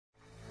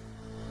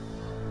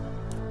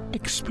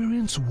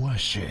Experience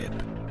worship,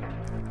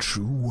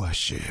 true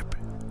worship.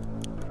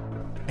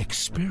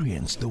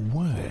 Experience the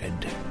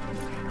Word,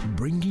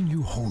 bringing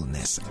you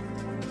wholeness.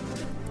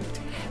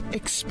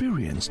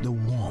 Experience the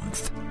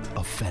warmth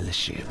of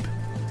fellowship.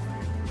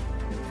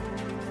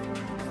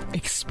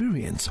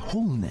 Experience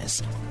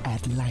wholeness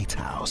at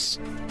Lighthouse.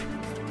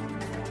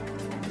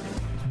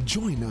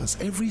 Join us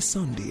every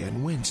Sunday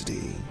and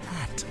Wednesday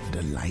at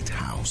the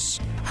Lighthouse,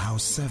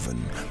 House 7,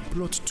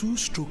 Plot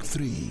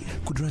 2/3,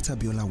 Kudrata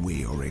Biola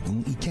Way,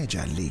 Oregon,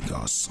 Ikeja,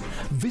 Lagos.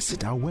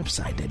 Visit our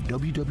website at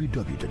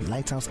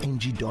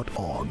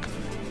www.lighthouseng.org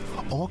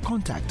or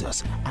contact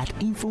us at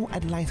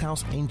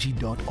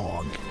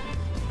info@lighthouseng.org.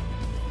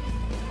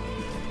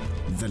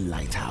 The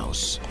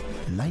Lighthouse,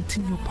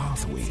 lighting your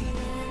pathway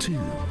to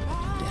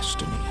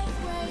destiny.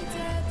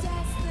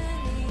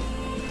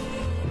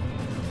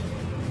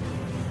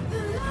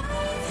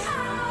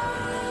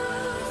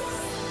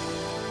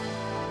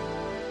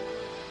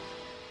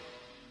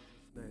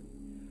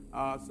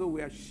 So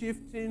we are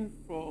shifting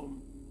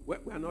from, we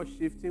are not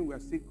shifting, we are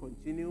still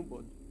continuing,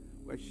 but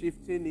we're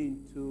shifting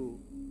into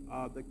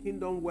the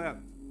kingdom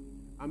wealth.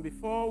 And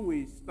before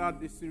we start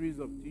this series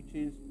of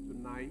teachings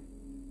tonight,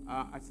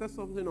 I said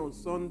something on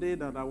Sunday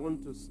that I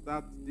want to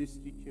start this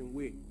teaching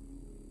with.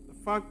 The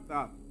fact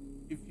that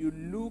if you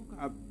look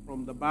at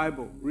from the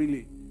Bible,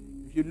 really,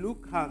 if you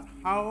look at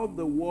how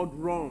the world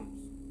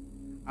runs,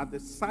 at the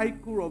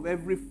cycle of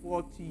every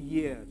 40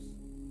 years,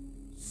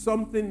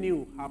 something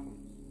new happens.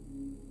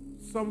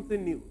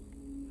 Something new.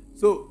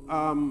 So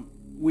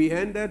we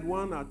ended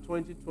one at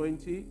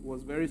 2020,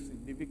 was very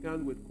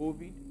significant with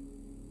COVID.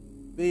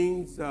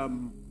 Things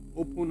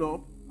open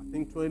up, I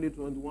think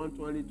 2021,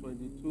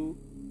 2022.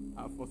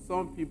 For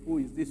some people,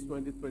 it's this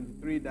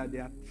 2023 that they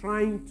are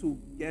trying to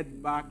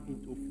get back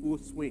into full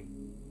swing.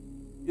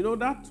 You know,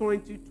 that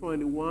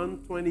 2021,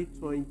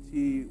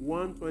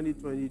 2021,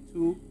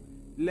 2022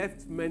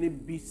 left many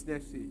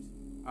businesses,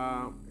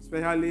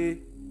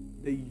 especially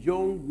the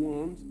young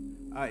ones.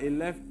 It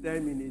left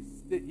them in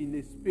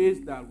a space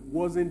that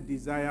wasn't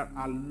desired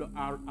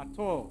at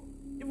all.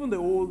 Even the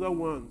older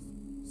ones,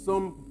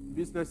 some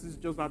businesses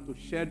just had to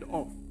shed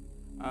off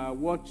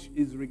what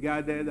is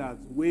regarded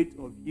as weight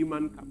of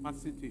human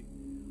capacity.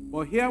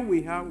 But here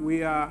we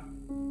are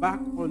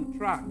back on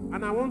track.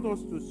 And I want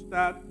us to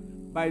start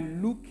by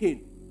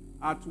looking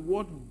at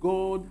what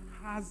God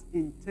has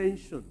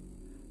intention.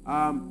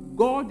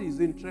 God is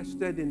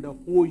interested in the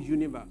whole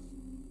universe.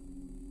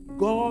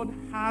 God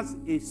has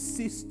a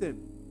system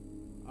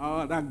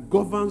that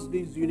governs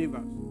this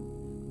universe.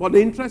 But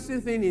the interesting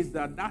thing is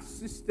that that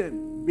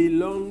system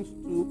belongs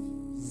to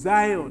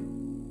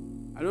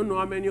Zion. I don't know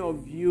how many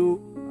of you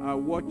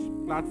watch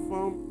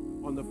Platform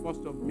on the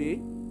 1st of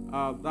May,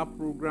 that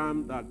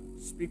program that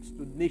speaks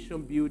to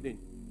nation building.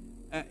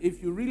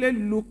 If you really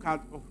look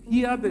at or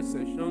hear the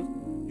sessions,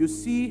 you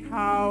see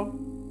how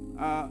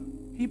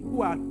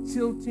people are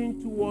tilting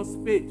towards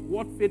faith,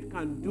 what faith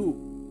can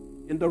do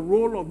in the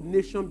role of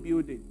nation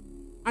building.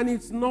 And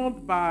it's not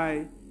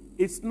an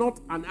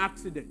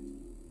accident.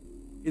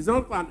 It's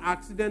not an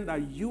accident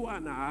that you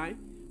and I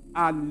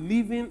are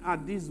living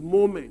at this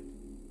moment.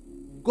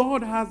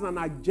 God has an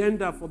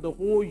agenda for the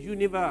whole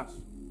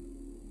universe.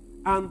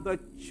 And the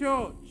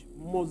church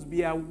must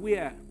be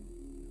aware.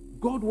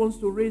 God wants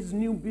to raise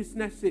new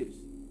businesses.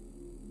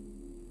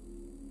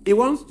 He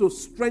wants to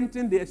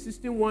strengthen the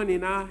existing one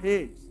in our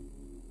hands.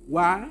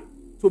 Why?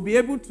 To be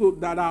able to,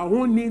 that our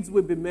own needs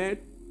will be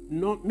met.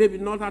 Maybe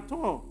not at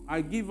all.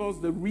 I give us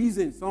the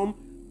reason, some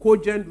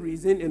cogent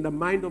reason in the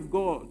mind of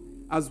God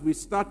as we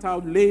start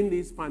out laying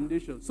this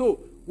foundation. So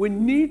we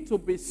need to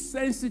be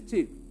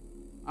sensitive.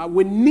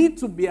 We need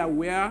to be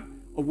aware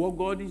of what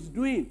God is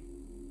doing.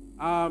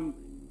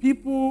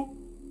 People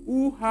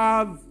who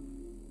have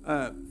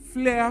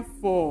flair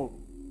for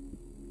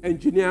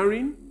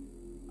engineering,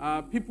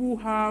 people who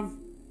have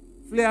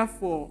flair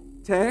for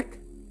tech,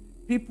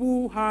 people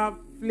who have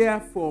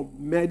flair for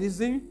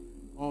medicine,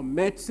 or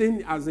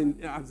medicine as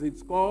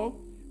it's called,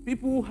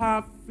 people who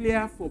have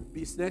flair for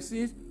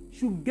businesses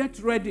should get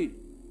ready.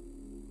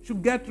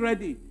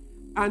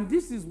 And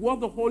this is what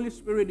the Holy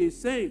Spirit is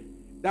saying,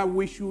 that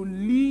we should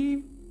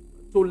live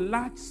to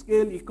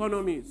large-scale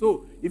economy.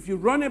 So if you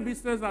run a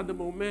business at the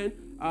moment,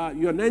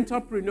 you're an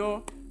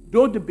entrepreneur,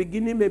 though the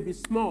beginning may be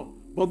small,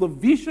 but the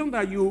vision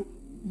that you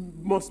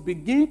must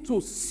begin to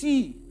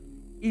see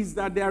is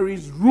that there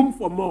is room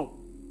for more.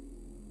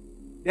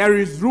 There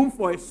is room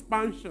for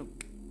expansion.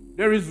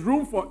 There is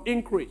room for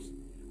increase.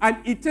 And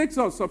it takes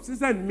us,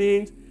 subsistence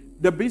means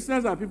the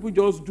business that people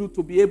just do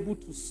to be able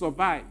to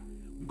survive.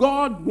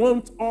 God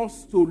wants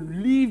us to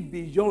live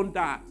beyond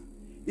that.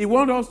 He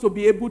wants us to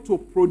be able to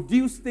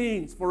produce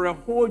things for a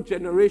whole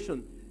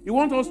generation. He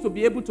wants us to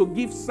be able to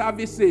give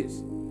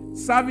services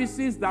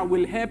that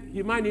will help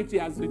humanity,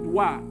 as it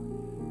were.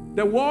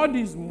 The world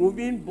is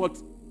moving, but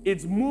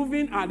it's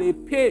moving at a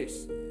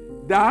pace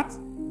that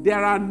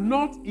there are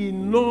not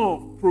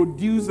enough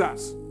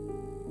producers.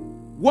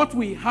 What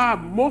we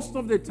have most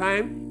of the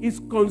time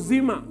is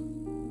consumers.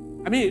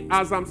 I mean,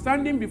 as I'm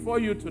standing before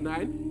you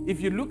tonight,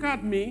 if you look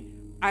at me,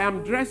 I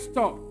am dressed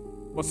up,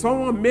 but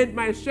someone made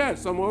my shirt,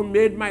 someone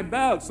made my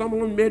belt,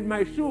 someone made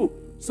my shoe,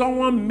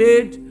 someone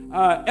made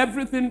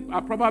everything.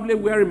 I'm probably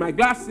wearing my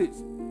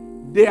glasses.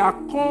 They are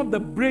called the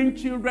brain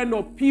children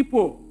of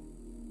people.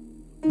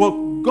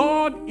 But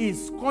God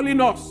is calling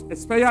us,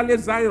 especially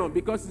Zion,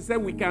 because He said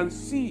we can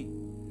see.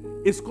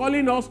 He's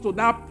calling us to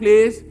that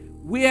place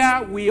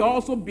where we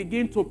also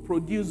begin to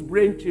produce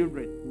brain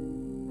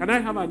children. Can I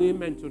have an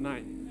amen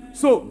tonight?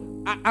 So,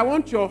 I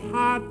want your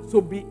heart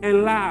to be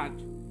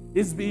enlarged.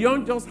 It's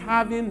beyond just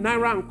having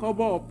naira and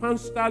kobo or pound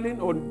sterling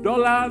or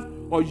dollars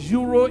or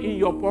euro in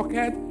your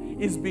pocket.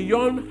 It's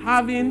beyond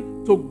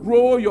having to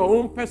grow your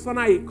own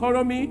personal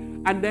economy,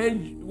 and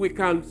then we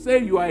can say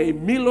you are a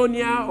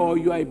millionaire or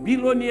you are a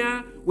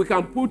billionaire. We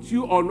can put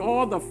you on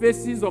all the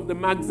faces of the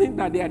magazine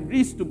that they are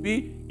used to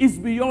be. It's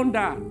beyond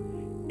that.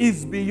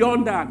 It's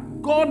beyond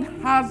that. God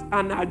has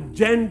an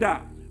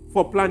agenda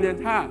for planet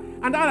Earth.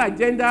 And that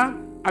agenda,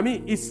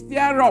 is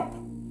stir up.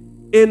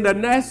 In the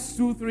next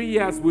 2-3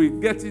 years, we'll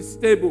get it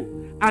stable.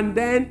 And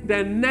then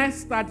the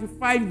next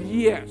 35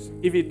 years,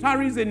 if it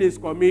tarries in His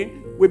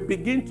coming, we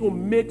begin to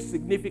make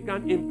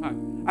significant impact.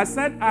 I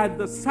said at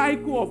the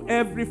cycle of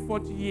every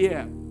 40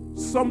 years,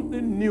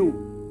 something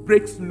new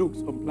breaks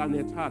loose on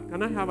planet Earth.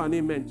 Can I have an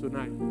amen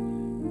tonight?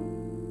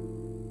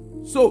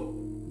 So,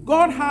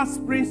 God has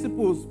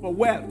principles for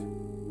wealth.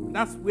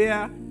 That's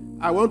where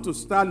I want to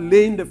start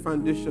laying the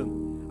foundation.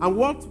 And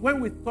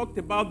when we talked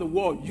about the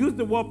word, use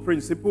the word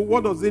principle,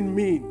 what does it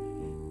mean?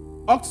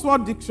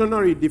 Oxford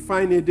Dictionary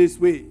defined it this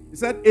way. It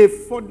said, a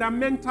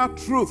fundamental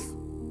truth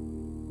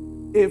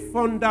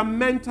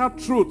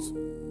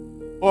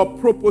or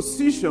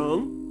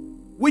proposition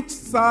which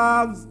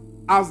serves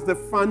as the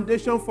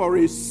foundation for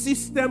a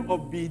system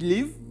of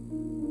belief,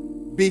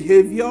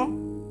 behavior,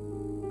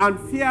 and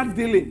fair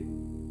dealing.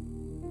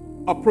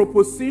 A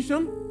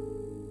proposition,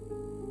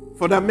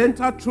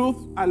 fundamental truth.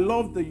 I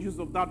love the use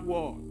of that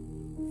word.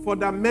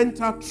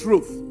 Fundamental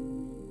truth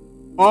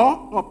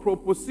or a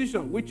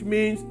proposition, which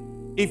means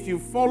if you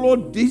follow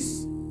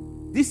this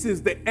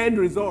is the end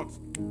result.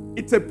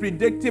 It's a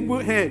predictable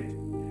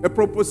end. A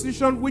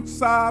proposition which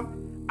serves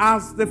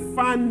as the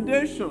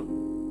foundation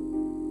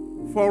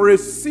for a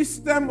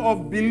system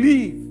of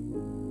belief,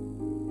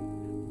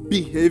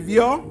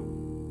 behavior,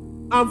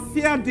 and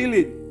fair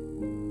dealing.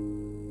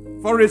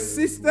 For a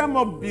system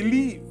of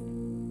belief,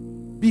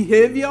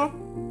 behavior,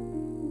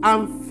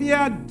 and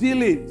fair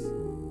dealings.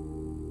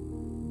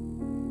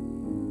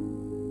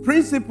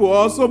 Principle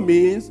also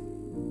means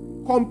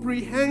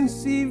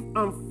comprehensive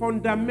and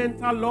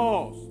fundamental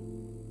laws.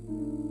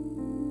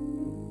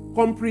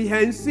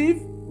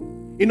 Comprehensive,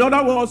 in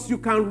other words, you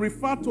can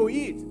refer to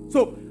it.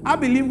 So I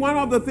believe one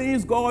of the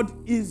things God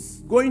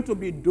is going to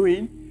be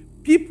doing,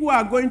 people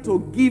are going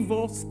to give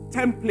us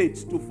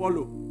templates to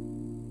follow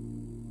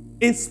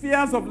in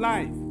spheres of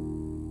life.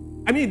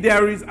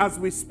 There is, as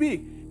we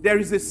speak, there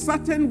is a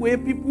certain way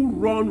people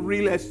run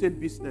real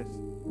estate business.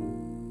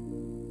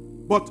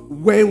 But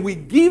when we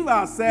give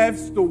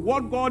ourselves to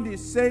what God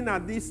is saying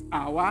at this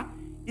hour,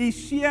 He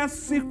shares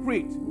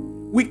secret.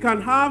 We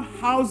can have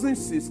housing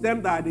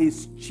system that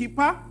is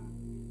cheaper,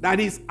 that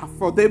is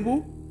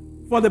affordable,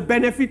 for the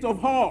benefit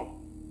of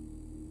all.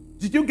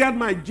 Did you get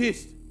my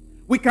gist?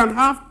 We can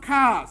have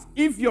cars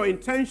if your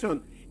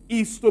intention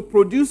is to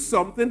produce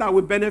something that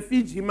will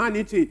benefit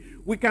humanity.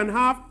 We can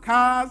have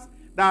cars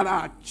that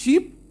are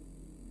cheap,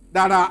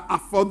 that are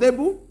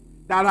affordable,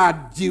 that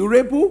are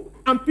durable,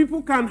 and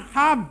people can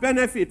have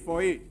benefit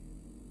for it.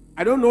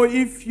 I don't know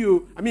if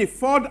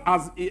Ford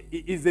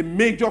is a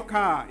major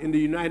car in the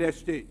United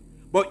States.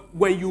 But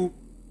when you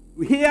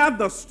hear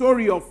the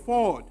story of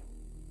Ford,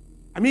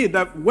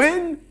 that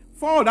when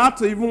Ford had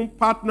to even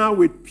partner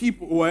with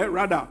people, or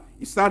rather,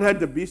 he started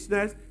the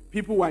business,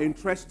 people were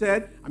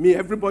interested.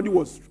 Everybody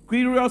was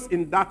curious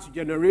in that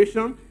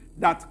generation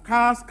that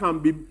cars can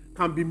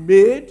be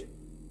made.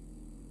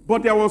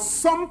 But there was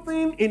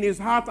something in his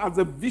heart as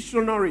a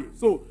visionary.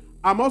 So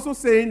I'm also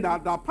saying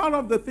that part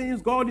of the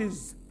things God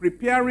is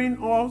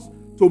preparing us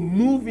to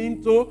move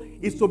into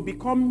is to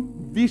become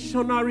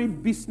visionary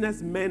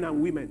businessmen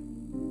and women.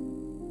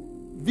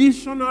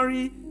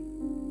 Visionary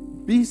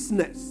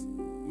businessmen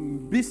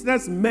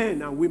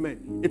and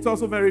women. It's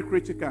also very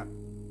critical.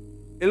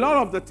 A lot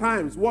of the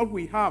times, what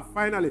we have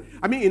finally,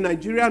 in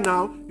Nigeria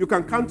now, you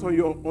can count on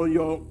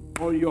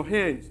your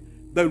hands.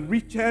 The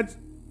richest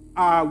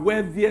are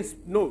wealthiest.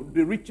 No,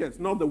 the richest,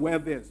 not the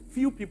wealthiest.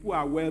 Few people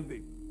are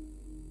wealthy,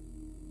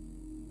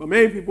 but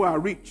many people are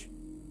rich.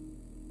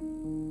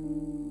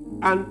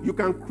 And you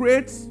can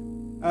create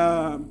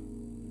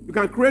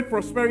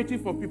prosperity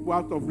for people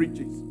out of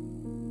riches,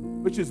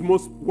 which is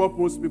what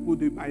most people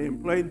do by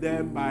employing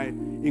them, by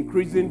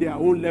increasing their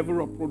own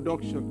level of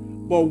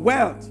production. But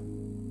wealth,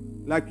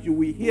 like you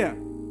will hear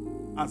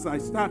as I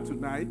start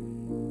tonight,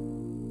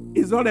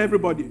 is not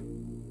everybody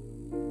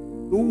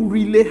who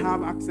really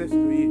have access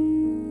to it.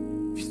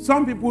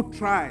 Some people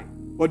try,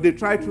 but they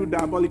try through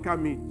diabolical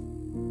means.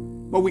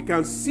 But we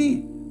can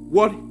see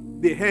what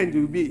the end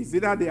will be. Is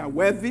either they are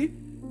wealthy,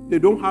 they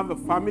don't have a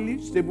family,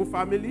 stable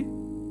family.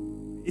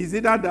 Is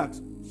either that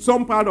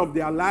Some part of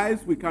their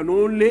lives we can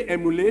only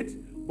emulate,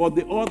 but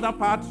the other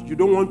part, you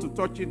don't want to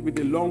touch it with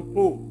a long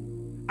pole.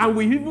 And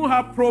we even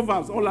have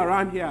proverbs all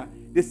around here.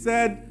 They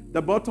said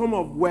the bottom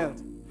of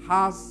wealth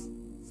has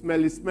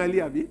smelly,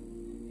 have you?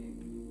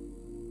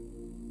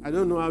 I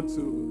don't know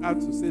how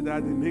to say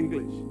that in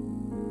English.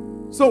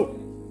 So,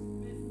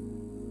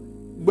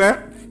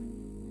 well,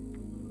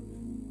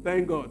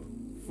 thank God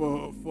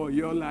for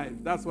your life.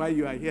 That's why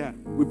you are here.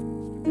 We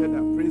preach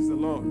together. Praise the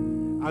Lord.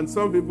 And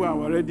some people are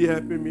already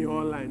helping me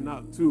online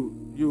now too.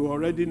 You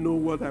already know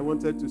what I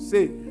wanted to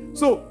say.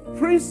 So,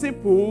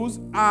 principles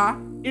are,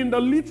 in the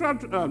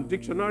literal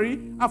dictionary,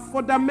 a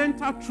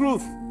fundamental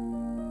truth.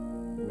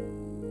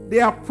 They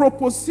are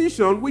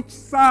proposition which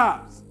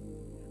serves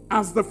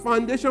as the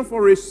foundation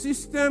for a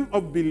system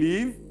of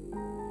belief,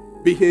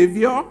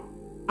 behavior,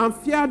 and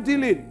fair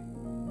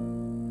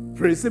dealing.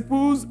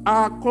 Principles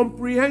are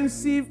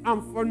comprehensive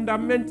and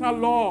fundamental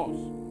laws.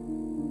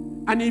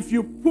 And if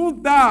you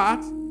put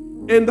that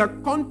in the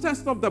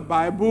context of the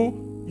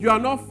Bible, you are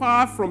not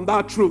far from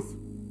that truth.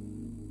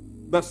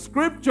 The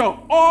scripture,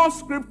 all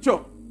scripture,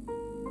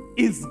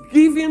 is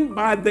given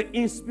by the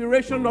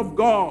inspiration of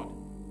God.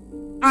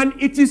 And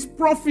it is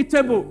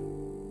profitable.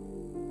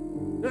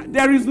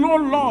 There is no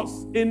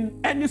loss in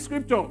any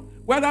scripture,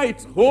 whether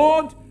it's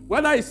old,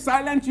 whether it's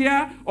silent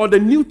here, or the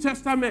New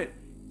Testament.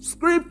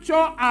 Scripture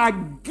are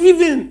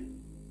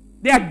given.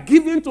 They are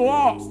given to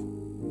us.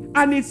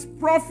 And it's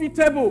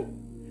profitable.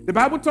 The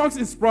Bible talks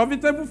it's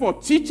profitable for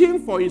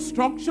teaching, for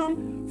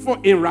instruction, for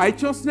in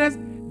righteousness,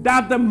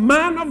 that the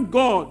man of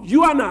God,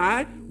 you and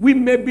I, we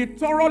may be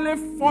thoroughly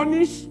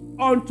furnished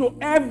unto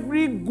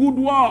every good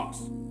works.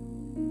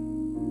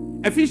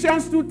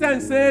 Ephesians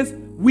 2:10 says,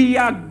 we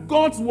are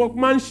God's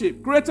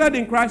workmanship, created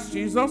in Christ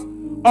Jesus,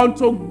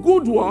 unto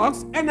good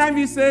works,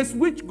 NIV says,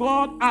 which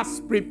God has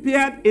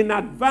prepared in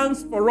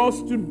advance for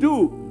us to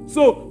do.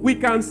 So we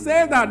can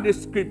say that the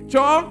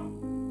scripture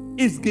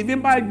is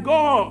given by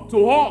God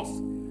to us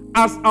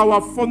as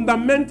our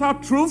fundamental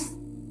truth,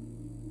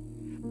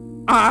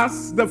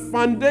 as the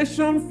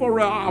foundation for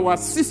our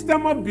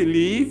system of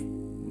belief,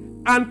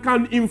 and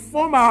can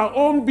inform our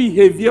own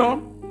behavior,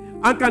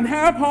 and can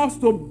help us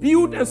to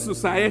build a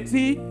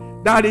society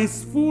that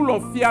is full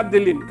of fair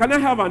dealing. Can I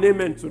have an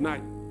amen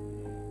tonight?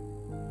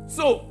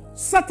 So,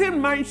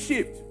 certain mind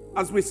shift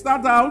as we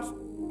start out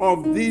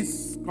of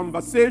this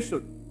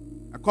conversation.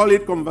 I call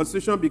it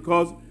conversation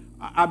because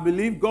I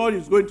believe God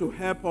is going to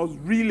help us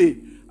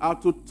really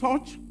to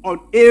touch on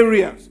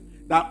areas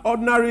that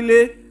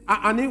ordinarily,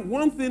 and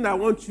one thing I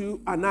want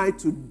you and I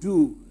to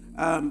do,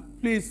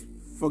 please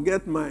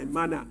forget my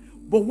manner,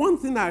 but one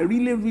thing I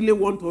really, really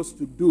want us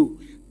to do,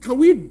 can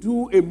we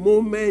do a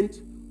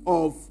moment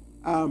of,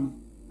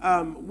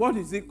 what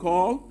is it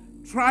called?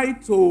 Try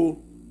to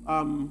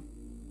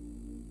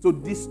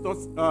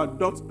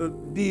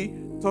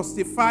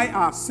detoxify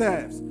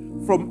ourselves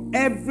from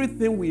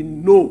everything we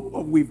know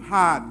or we've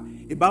heard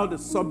about the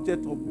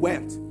subject of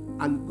wealth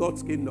and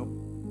God's kingdom.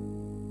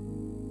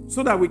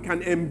 So that we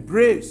can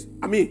embrace,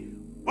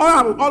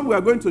 all we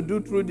are going to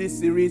do through this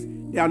series,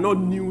 they are not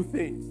new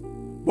things.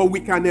 But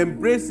we can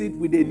embrace it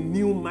with a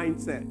new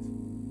mindset.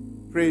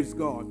 Praise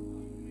God.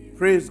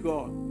 Praise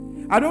God.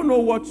 I don't know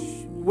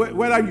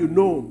whether you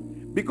know,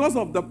 because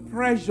of the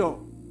pressure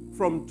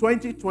from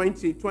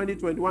 2020,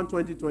 2021,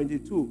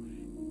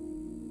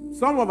 2022,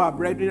 some of our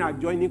brethren are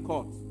joining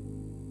courts.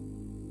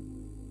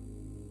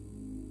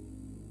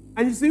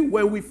 And you see,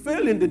 when we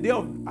fail in the day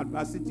of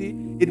adversity,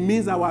 it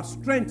means our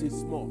strength is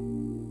small.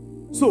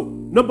 So,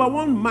 number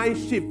one mind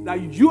shift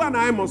that you and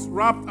I must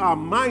wrap our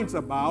minds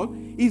about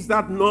is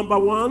that, number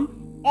one,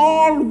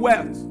 all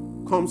wealth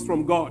comes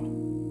from God.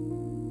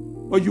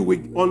 But you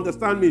will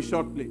understand me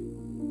shortly.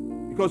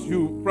 Because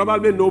you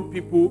probably know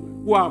people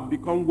who have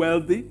become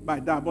wealthy by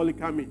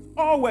diabolical means.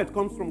 All wealth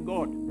comes from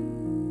God.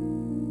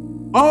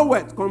 All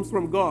wealth comes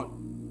from God.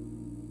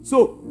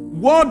 So,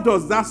 what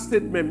does that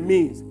statement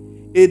mean?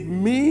 It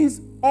means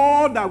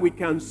all that we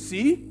can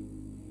see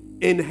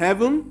in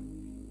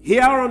heaven,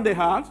 here on the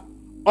earth,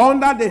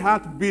 under the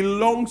earth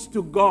belongs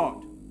to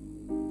God.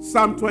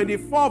 Psalm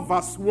 24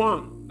 verse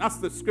 1, that's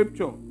the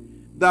scripture.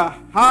 The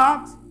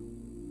heart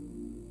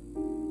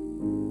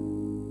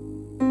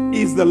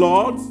is the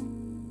Lord's,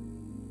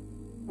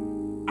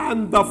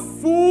 and the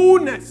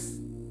fullness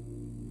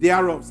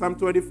thereof. Psalm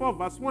 24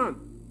 verse 1.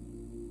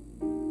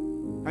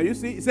 Can you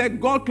see? It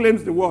said God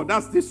claims the world.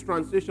 That's this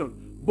translation.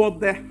 But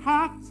the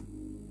heart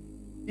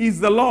is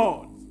the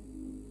Lord.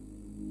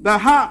 The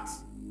heart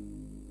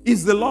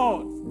is the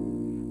Lord,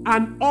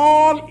 and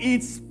all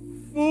its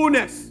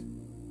fullness.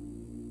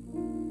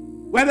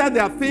 Whether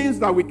there are things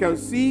that we can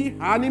see,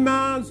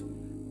 animals,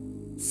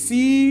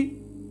 sea,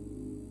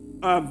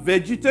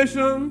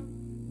 vegetation,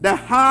 the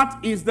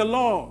heart is the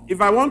Lord.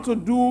 If I want to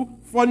do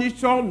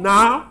furniture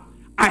now,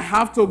 I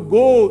have to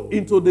go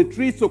into the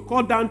trees to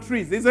cut down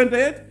trees, isn't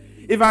it?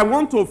 If I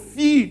want to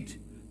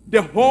feed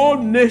the whole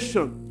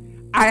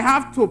nation, I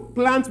have to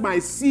plant my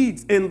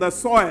seeds in the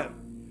soil.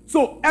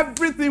 So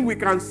everything we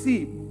can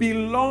see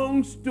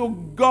belongs to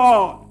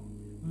God.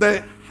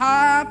 The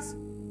heart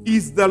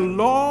is the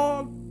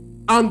Lord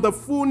and the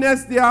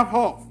fullness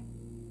thereof.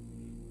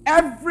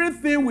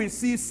 Everything we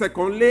see,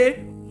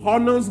 secondly,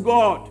 honors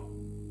God.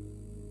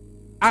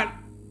 And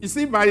you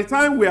see, by the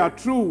time we are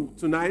through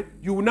tonight,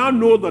 you will now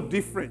know the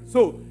difference.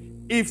 So,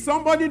 if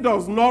somebody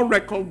does not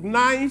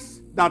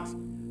recognize that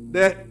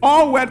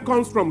all word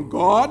comes from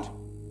God,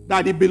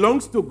 that it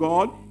belongs to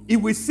God, he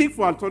will seek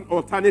for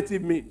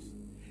alternative means.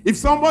 If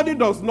somebody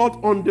does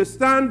not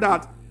understand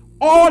that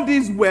all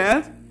these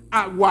words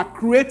were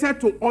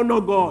created to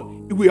honor God,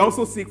 he will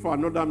also seek for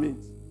another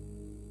means.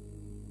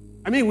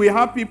 I mean, we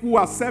have people who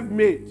are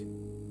self-made,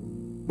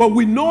 but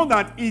we know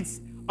that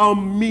it's a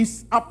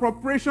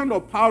misappropriation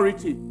of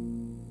priority.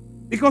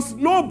 Because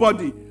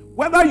nobody,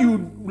 whether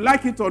you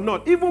like it or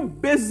not, even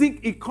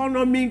basic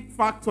economic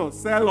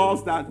factors tell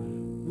us that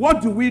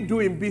what do we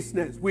do in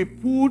business? We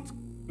put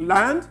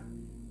land,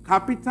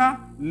 capital,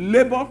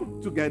 labor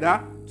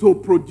together to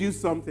produce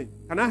something.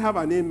 Can I have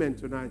an amen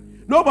tonight?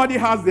 Nobody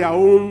has their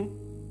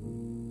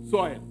own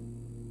soil.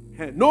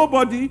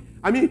 Nobody,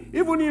 I mean,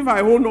 even if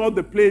I own all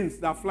the planes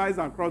that flies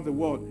across the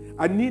world,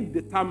 I need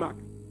the tarmac.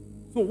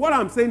 So what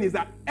I'm saying is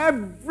that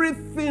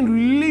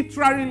everything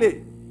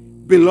literally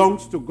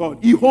belongs to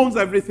God. He owns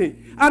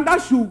everything. And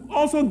that should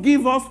also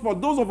give us, for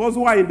those of us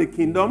who are in the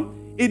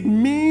kingdom, it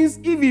means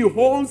if he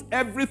owns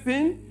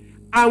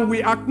everything and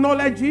we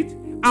acknowledge it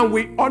and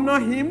we honor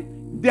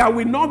him, there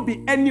will not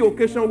be any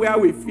occasion where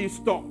we feel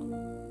stuck.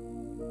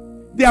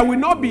 There will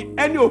not be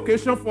any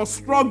occasion for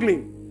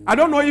struggling. I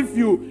don't know if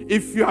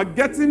you are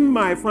getting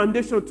my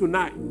foundation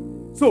tonight.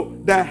 So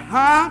the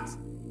heart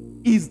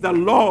is the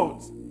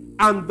Lord's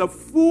and the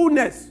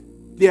fullness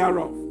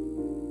thereof.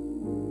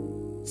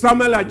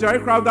 Samuel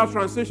Ajay Crowther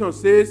translation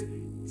says,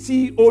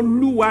 Ti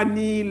Olúwa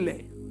ni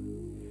ilẹ̀,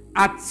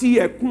 àti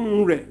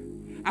ẹ̀kún rẹ̀,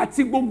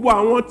 àti gbogbo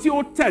àwọn tí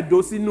ó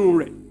tẹ̀dó sínú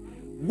rẹ̀.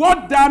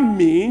 What that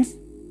means,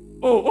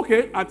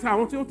 okay, àti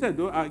àwọn tí ó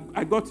tẹ̀dó,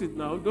 I got it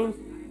now.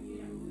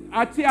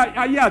 Àti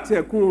ayé àti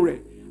ẹ̀kún rẹ̀.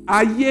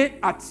 Ayé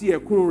àti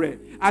ẹ̀kún rẹ̀,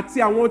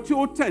 àti àwọn tí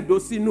ó tẹ̀dó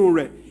sínú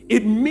rẹ̀.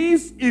 It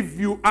means if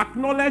you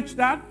acknowledge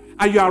that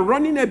and you are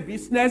running a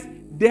business,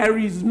 there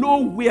is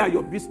nowhere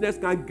your business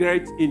can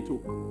get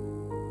into.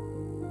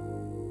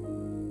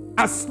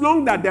 As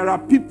long as there are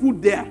people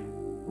there.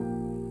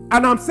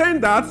 And I'm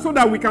saying that so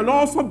that we can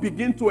also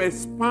begin to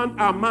expand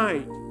our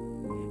mind.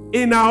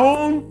 In our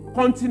own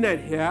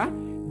continent here,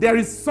 there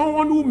is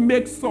someone who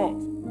makes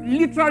salt.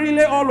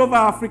 Literally all over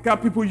Africa,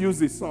 people use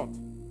this salt.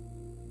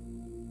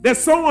 There's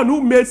someone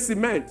who made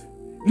cement.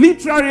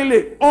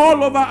 Literally,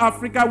 all over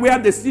Africa, where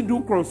they still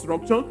do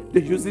construction,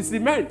 they use the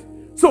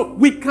cement. So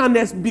we can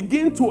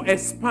begin to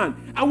expand.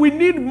 And we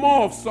need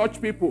more of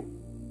such people.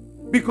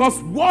 Because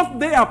what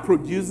they are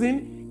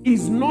producing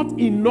is not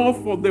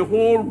enough for the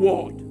whole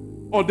world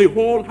or the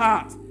whole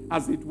heart,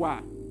 as it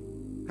were.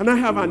 Can I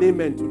have an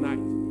amen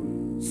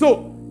tonight?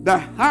 So the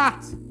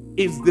heart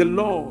is the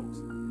Lord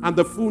and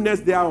the fullness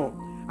thereof.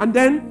 And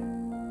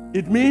then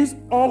it means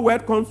all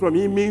word comes from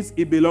him, means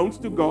it belongs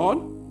to God.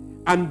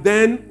 And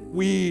then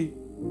we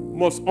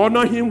must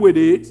honor him with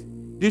it.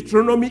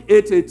 Deuteronomy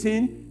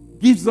 8:18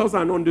 gives us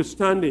an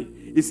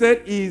understanding. He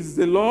said, he is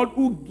the Lord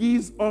who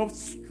gives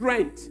us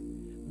strength,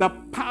 the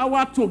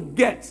power to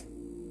get.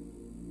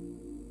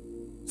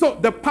 So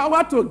the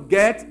power to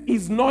get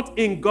is not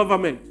in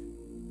government.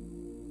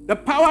 The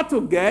power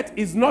to get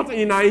is not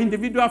in our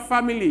individual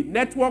family,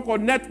 network or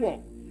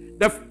network.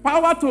 The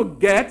power to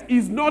get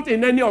is not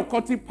in any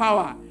occultic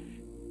power.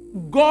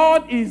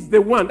 God is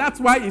the one. That's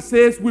why he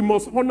says we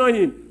must honor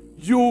him.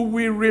 You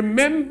will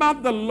remember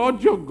the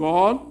Lord your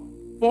God,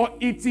 for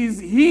it is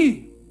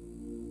he.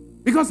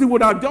 Because he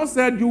would have just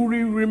said you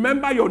will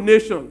remember your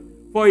nation,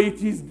 for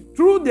it is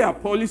through their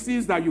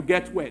policies that you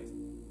get wealth.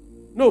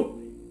 No,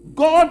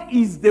 God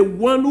is the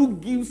one who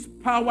gives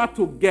power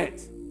to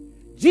get.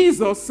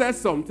 Jesus said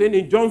something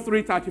in John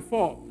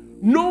 3:34.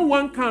 No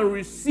one can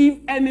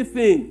receive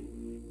anything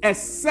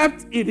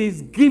except it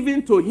is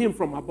given to him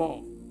from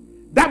above.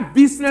 That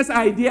business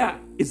idea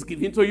is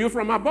given to you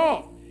from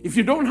above. If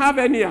you don't have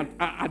any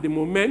at the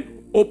moment,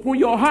 open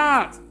your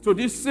heart to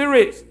this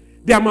series.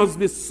 There must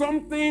be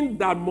something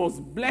that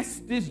must bless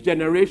this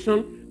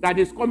generation that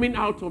is coming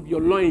out of your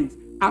loins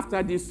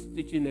after this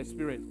teaching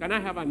experience. Can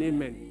I have an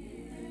amen?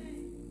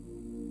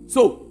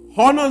 So,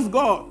 honors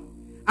God.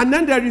 And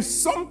then there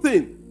is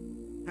something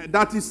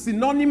that is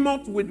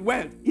synonymous with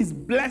wealth. Is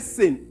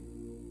blessing.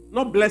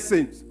 Not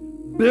blessings.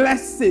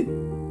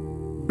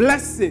 Blessing.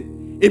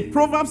 Blessing. In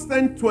Proverbs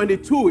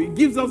 10:22, it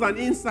gives us an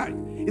insight.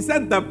 It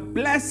said the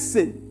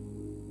blessing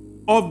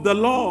of the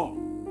Lord,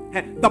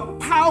 the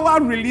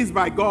power released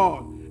by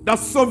God, the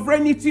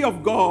sovereignty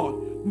of God.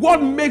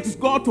 What makes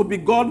God to be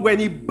God when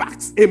he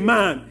backs a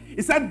man?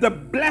 He said the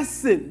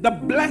blessing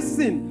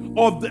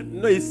of the,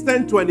 no, it's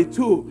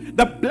 10:22.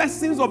 The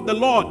blessings of the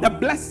Lord, the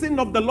blessing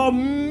of the Lord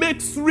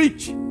makes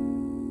rich.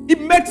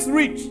 It makes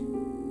rich.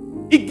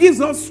 It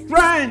gives us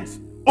strength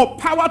or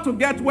power to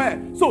get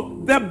where.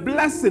 So the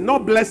blessing,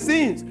 not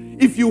blessings.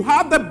 If you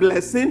have the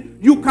blessing,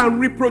 you can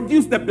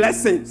reproduce the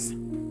blessings.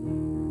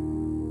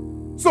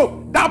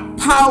 So that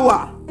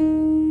power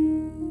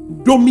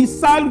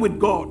domicile with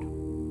God.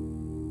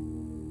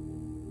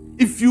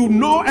 If you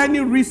know any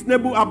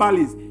reasonable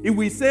herbalist, it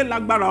will say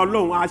Lagbara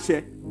Olorun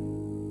Ashe.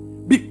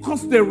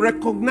 Because they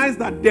recognize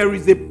that there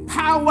is a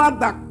power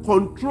that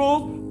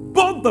controls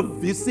both the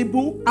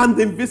visible and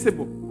the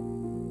invisible.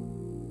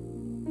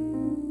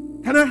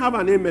 Can I have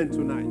an amen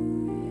tonight?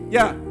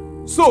 Yeah.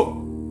 So,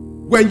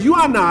 when you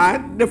and I,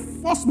 the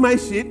first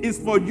mind shift is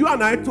for you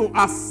and I to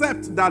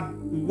accept that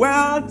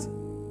wealth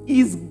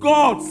is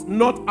God's,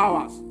 not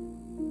ours.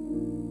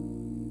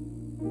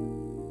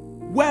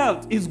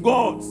 Wealth is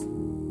God's,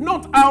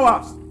 not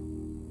ours.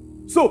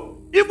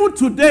 So, even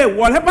today,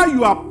 whatever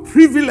you are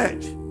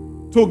privileged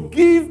to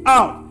give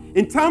out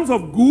in terms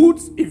of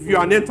goods, if you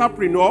are an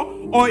entrepreneur,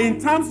 or in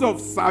terms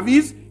of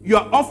service, you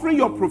are offering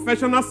your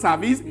professional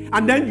service,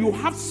 and then you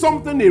have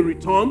something in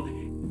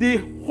return,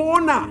 the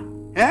owner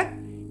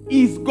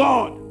is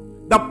God.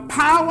 The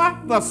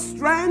power, the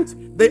strength,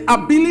 the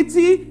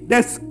ability,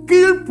 the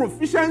skill,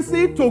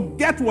 proficiency to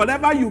get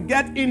whatever you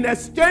get in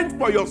exchange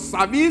for your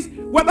service,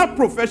 whether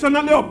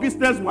professionally or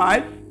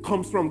business-wise,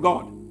 comes from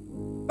God.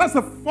 That's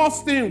the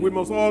first thing we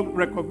must all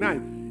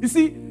recognize. You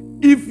see,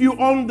 if you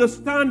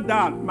understand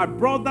that, my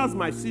brothers,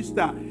 my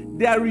sister,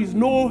 there is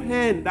no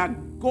hand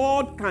that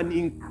God can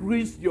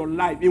increase your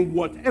life in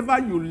whatever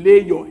you lay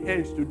your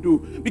hands to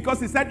do. Because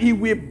he said he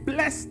will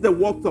bless the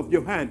works of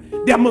your hand.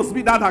 There must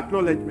be that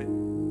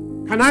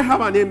acknowledgement. Can I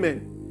have an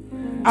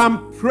amen?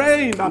 I'm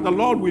praying that the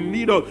Lord will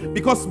lead us.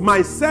 Because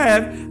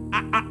myself,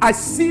 I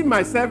see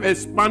myself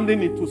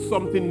expanding into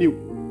something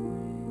new.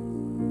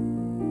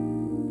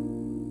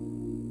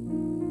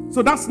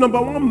 So that's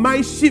number one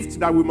mind shift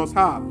that we must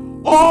have.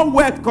 All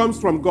wealth comes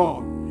from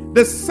God.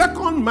 The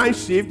second mind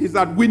shift is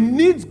that we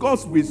need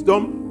God's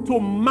wisdom to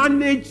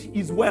manage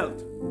his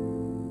wealth.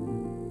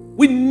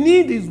 We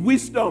need his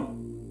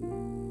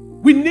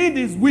wisdom. We need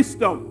his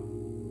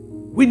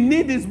wisdom. We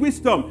need his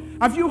wisdom.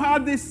 Have you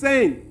heard this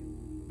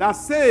saying that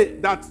say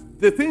that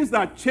the things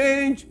that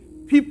change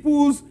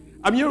people's,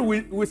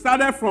 we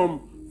started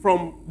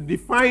from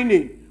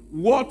defining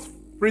what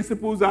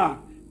principles are: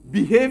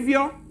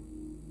 behavior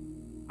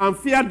and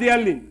fear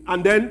dealing,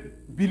 and then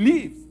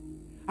beliefs.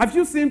 Have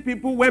you seen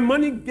people, when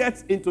money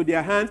gets into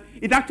their hands,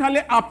 it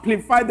actually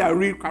amplifies their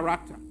real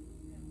character?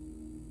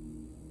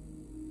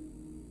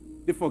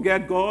 They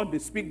forget God. They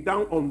speak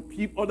down on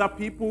other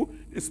people.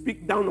 They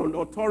speak down on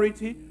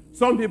authority.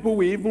 Some people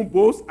will even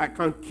boast, I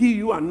can kill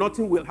you and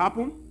nothing will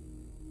happen.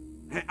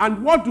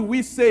 And what do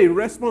we say in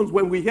response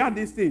when we hear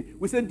this thing?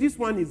 We say, this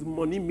one is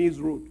money means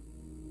road.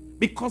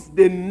 Because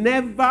they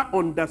never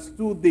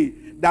understood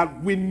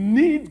that we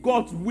need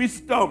God's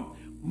wisdom.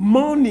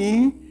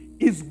 Money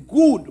is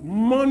good.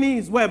 Money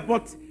is wealth.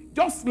 But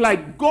just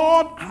like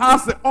God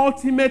has the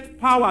ultimate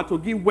power to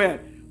give wealth,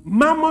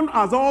 Mammon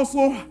has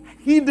also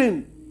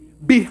hidden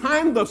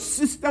behind the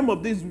system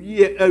of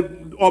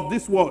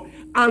this world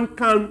and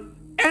can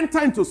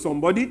enter into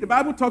somebody. The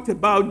Bible talked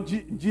about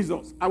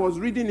Jesus. I was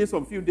reading this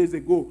a few days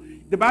ago.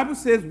 The Bible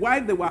says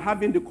while they were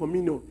having the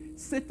communion,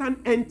 Satan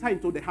entered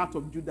into the heart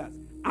of Judas.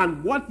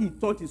 And what he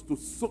thought is to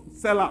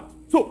sell out.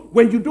 So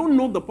when you don't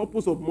know the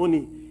purpose of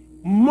money,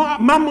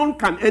 Mammon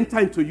can enter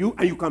into you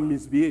and you can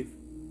misbehave.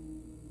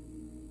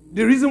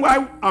 The reason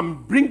why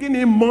I'm bringing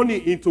in money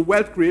into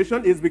wealth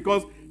creation is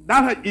because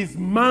that is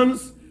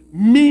man's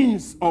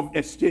means of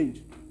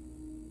exchange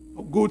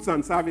of goods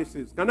and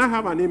services. Can I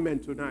have an amen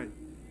tonight?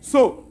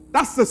 So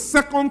that's the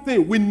second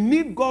thing. We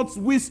need God's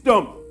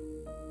wisdom.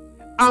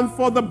 And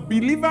for the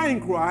believer in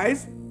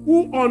Christ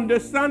who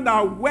understand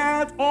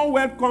that all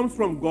wealth comes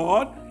from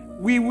God,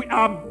 we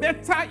are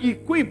better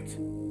equipped.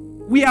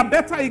 We are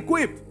better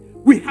equipped.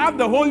 We have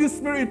the Holy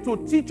Spirit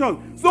to teach us.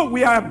 So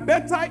we are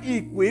better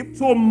equipped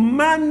to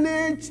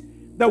manage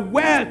the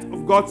wealth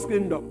of God's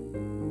kingdom.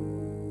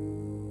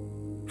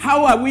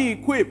 How are we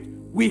equipped?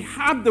 We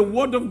have the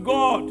Word of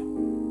God.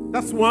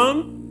 That's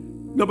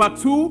one. Number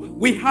two,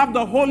 we have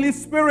the Holy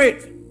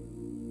Spirit.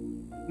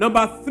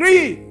 Number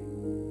three,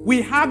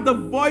 we have the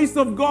voice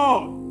of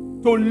God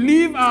to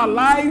live our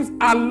lives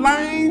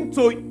aligned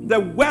to the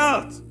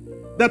wealth,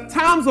 the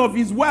terms of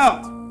his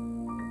wealth.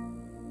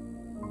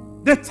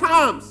 The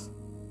terms.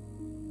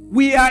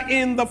 We are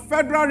in the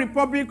Federal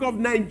Republic of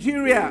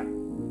Nigeria.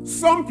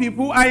 Some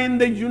people are in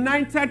the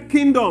United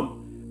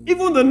Kingdom.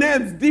 Even the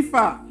names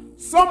differ.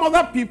 Some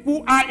other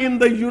people are in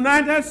the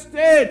United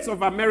States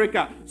of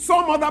America.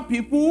 Some other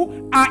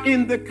people are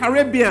in the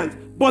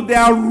Caribbean. But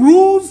there are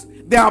rules,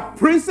 there are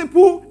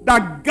principles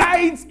that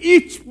guides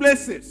each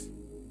places.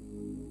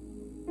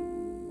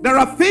 There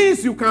are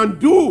things you can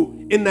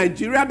do in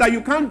Nigeria that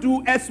you can't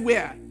do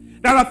elsewhere.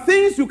 There are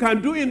things you can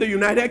do in the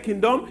United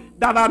Kingdom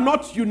that are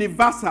not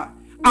universal.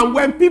 And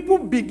when people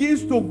begin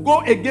to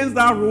go against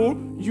that rule,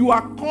 you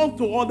are called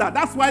to order.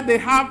 That's why they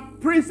have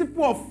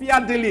principle of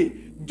fair dealing.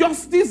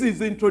 Justice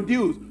is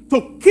introduced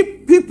to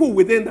keep people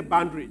within the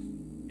boundaries.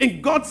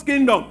 In God's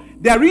kingdom,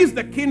 there is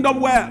the kingdom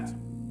wealth.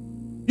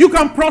 You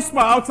can prosper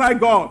outside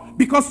God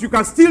because you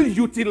can still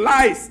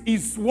utilize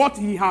what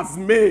he has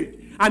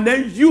made and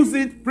then use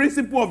it,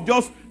 principle of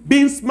just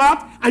being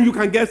smart, and you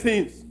can get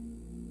things.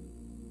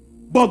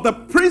 But the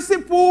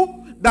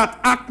principle that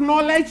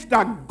acknowledges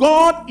that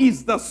God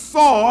is the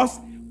source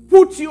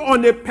puts you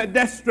on a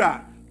pedestal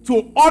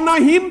to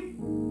honor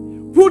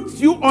him, puts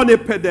you on a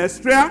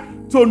pedestal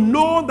to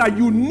know that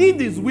you need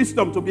his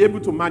wisdom to be able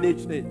to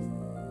manage things.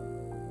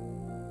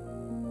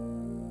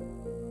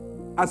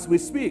 As we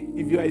speak,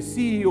 if you are a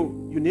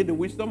CEO, you need the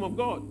wisdom of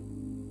God.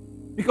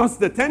 Because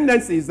the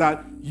tendency is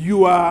that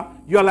you are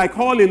like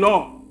all in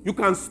all. You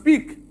can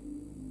speak.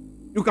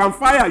 You can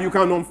fire. You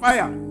can on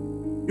fire.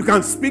 You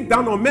can speak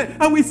down on men.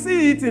 And we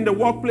see it in the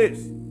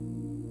workplace.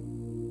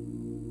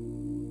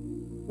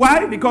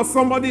 Why? Because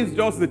somebody is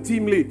just the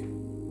team lead.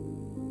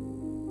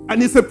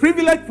 And it's a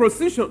privileged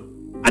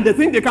position. And they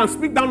think they can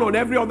speak down on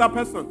every other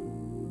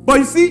person. But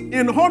you see,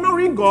 in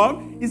honoring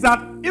God, is that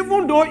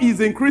even though he's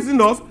increasing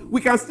us, we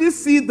can still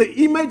see the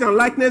image and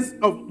likeness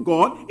of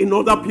God in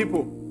other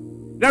people.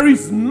 There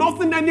is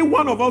nothing any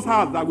one of us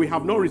has that we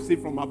have not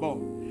received from above.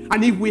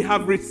 And if we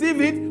have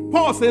received it,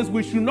 Paul says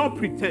we should not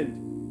pretend.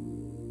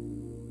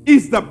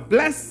 It's the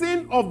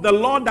blessing of the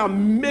Lord that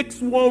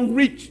makes one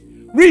rich.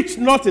 Rich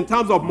not in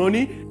terms of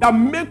money, that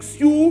makes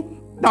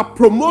you, that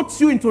promotes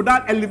you into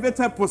that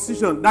elevated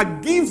position,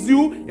 that gives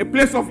you a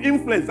place of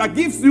influence, that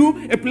gives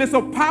you a place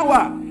of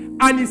power.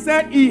 And he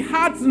said he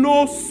had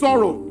no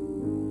sorrow,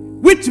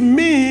 which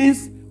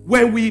means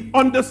when we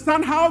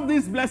understand how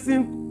this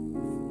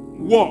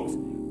blessing works,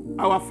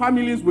 our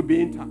families will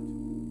be intact.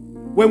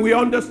 When we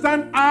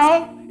understand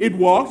how it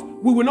works,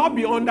 we will not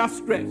be under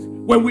stress.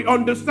 When we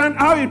understand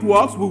how it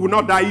works, we will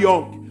not die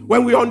young.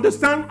 When we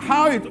understand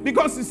how it,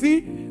 because you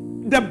see,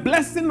 the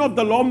blessing of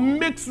the Lord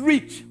makes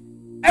rich.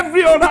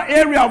 Every other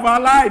area of our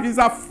life is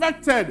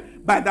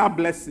affected by that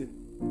blessing.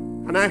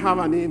 Can I have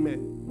an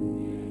amen?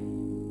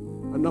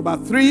 And number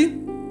 3,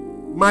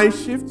 mind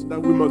shift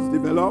that we must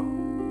develop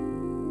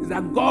is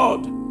that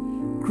God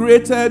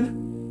created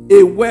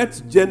a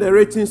wealth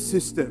generating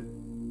system.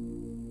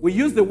 We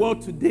use the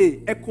word today,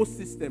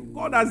 ecosystem.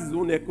 God has his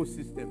own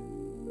ecosystem.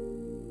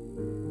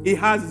 He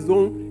has his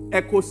own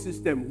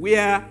ecosystem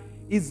where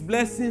his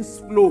blessings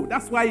flow.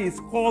 That's why he's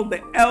called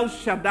the El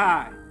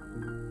Shaddai,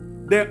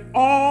 the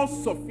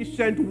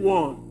all-sufficient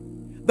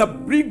one, the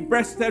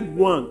big-breasted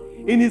one.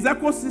 In his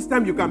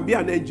ecosystem, you can be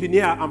an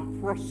engineer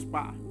and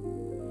prosper.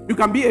 You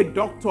can be a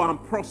doctor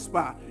and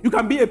prosper. You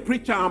can be a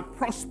preacher and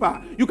prosper.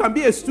 You can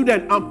be a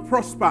student and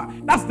prosper.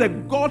 That's the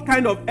God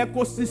kind of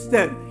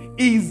ecosystem.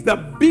 Is the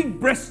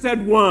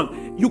big-breasted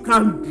one. You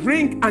can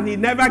drink and he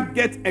never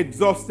gets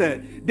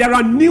exhausted. There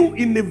are new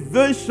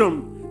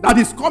innovations that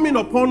is coming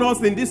upon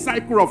us in this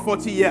cycle of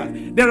 40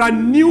 years. There are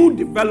new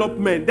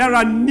development. There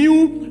are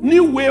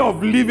new way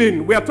of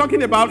living. We are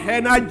talking about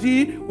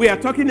energy. We are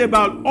talking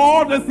about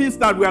all the things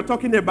that we are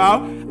talking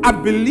about. I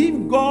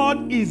believe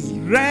God is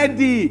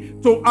ready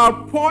to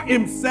outpour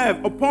himself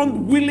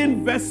upon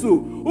willing vessel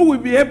who will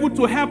be able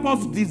to help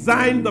us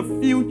design the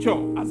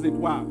future, as it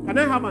were. Can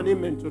I have an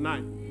amen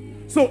tonight?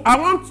 So I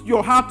want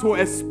your heart to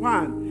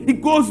expand.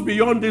 It goes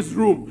beyond this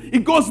room.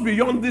 It goes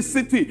beyond this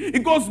city.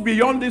 It goes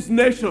beyond this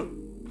nation.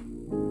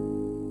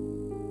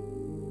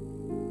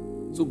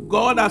 So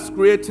God has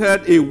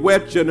created a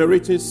wealth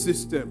generating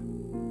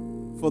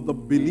system for the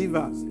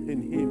believers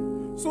in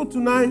him. So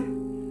tonight,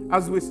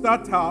 as we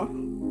start out,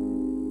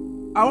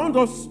 I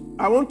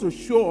want to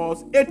show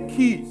us 8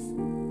 keys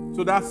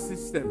to that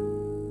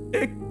system.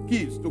 8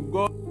 keys to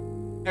God's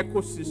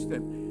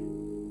ecosystem.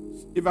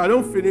 If I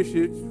don't finish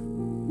it,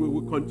 we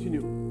will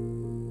continue.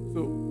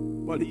 So,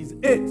 but it's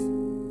 8.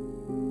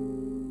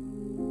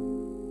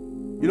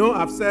 You know,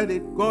 I've said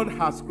it, God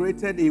has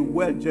created a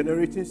wealth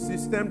generating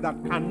system that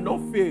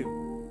cannot fail.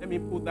 Let me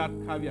put that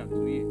caveat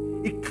to it.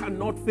 It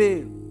cannot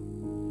fail.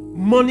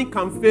 Money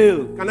can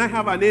fail. Can I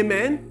have an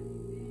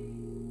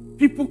amen?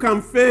 People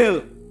can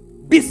fail.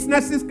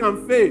 Businesses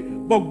can fail.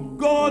 But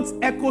God's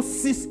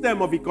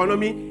ecosystem of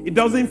economy, it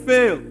doesn't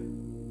fail.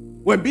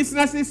 When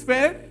businesses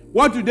fail,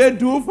 what do they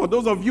do? For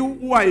those of you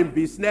who are in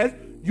business,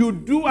 you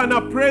do an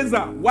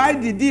appraisal. Why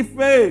did it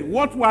fail?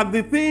 What were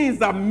the things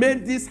that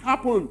made this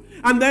happen?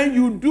 And then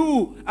you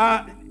do,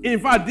 in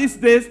fact, these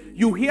days,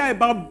 you hear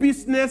about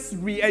business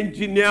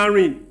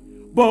re-engineering.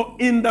 But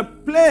in the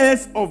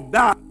place of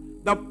that,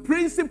 the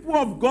principle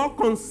of God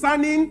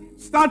concerning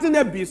starting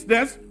a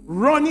business,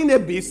 running a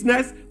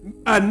business,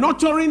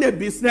 nurturing a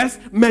business,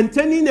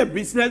 maintaining a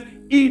business,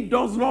 it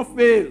does not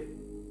fail.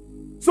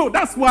 So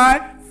that's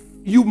why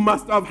you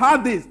must have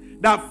heard this,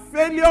 that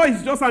failure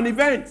is just an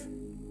event.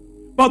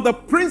 But the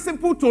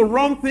principle to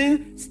run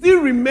things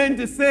still remains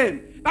the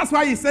same. That's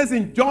why he says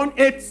in John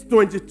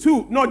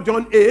 8:22, not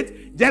John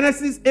 8,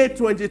 Genesis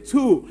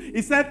 8:22,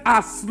 he said,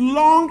 as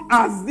long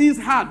as this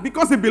heart,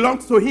 because it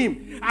belongs to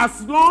him,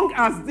 as long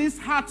as this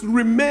heart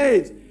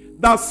remains,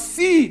 the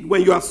seed,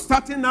 when you are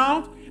starting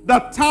out, the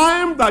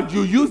time that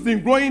you used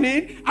in growing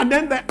it, and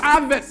then the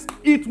harvest,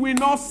 it will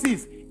not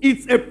cease.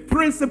 It's a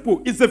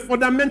principle. It's a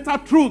fundamental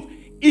truth.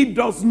 It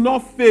does not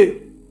fail.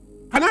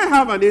 Can I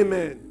have an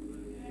amen?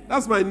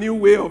 That's my new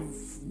way of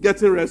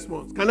getting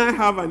response. Can I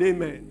have an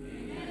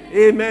amen?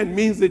 Amen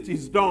means it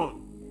is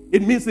done.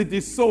 It means it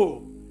is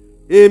so.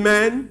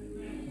 Amen.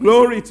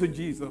 Glory to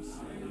Jesus.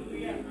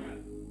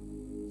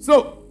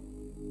 So,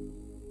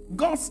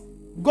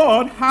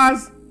 God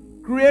has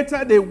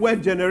created a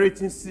wealth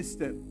generating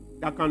system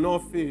that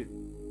cannot fail.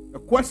 The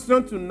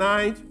question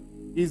tonight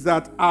is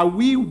that are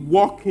we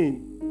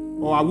walking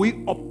or are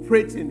we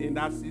operating in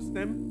that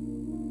system?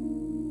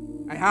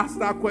 I asked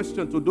that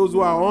question to those who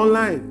are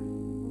online.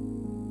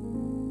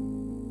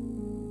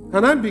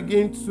 Can I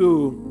begin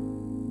to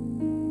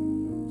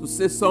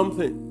say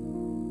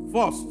something?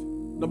 First,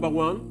 number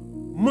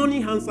one,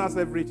 money answers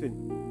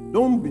everything.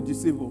 Don't be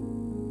deceivable.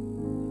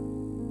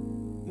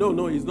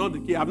 No, it's not the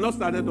key. I've not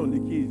started on the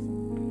keys.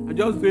 I'm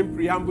just doing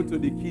preamble to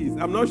the keys.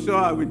 I'm not sure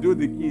I will do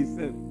the keys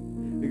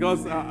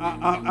because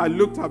I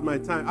looked at my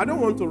time. I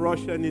don't want to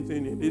rush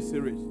anything in this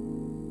series.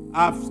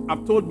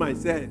 I've told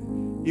myself,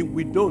 if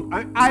we don't,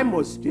 I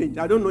must change.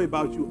 I don't know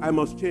about you. I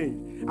must change.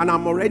 And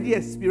I'm already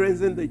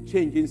experiencing the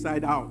change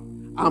inside out.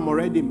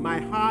 My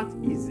heart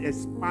is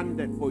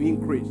expanded for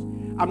increase.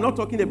 I'm not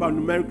talking about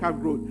numerical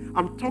growth.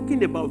 I'm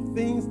talking about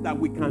things that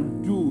we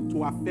can do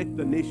to affect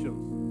the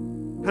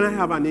nations. Can I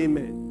have an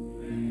amen?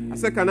 I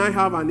said, can I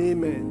have an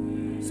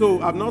amen?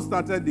 So I've not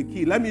started the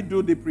key. Let me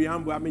do the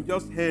preamble. I mean,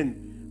 just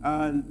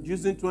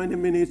using 20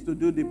 minutes to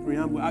do the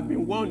preamble. I've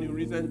been warned in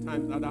recent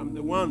times that I'm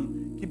the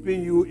one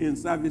keeping you in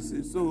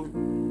services. So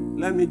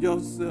let me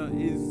just,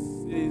 his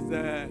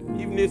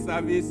evening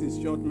service is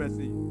short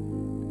message.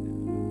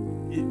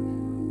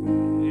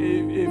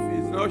 If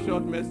it's not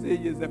short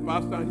message, it's the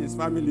pastor and his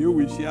family who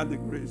will share the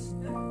grace.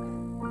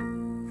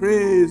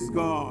 Praise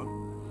God.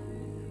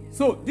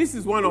 So this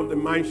is one of the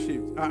mind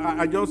shifts.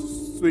 I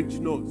just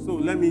switched notes. So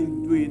let me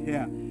do it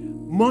here.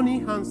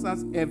 Money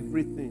answers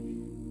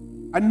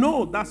everything. I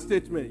know that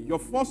statement. Your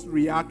first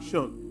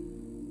reaction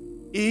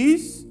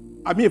is,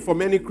 for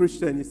many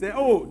Christians, you say,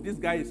 oh, this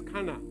guy is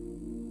carnal.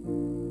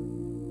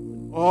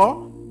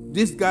 Or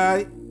this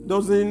guy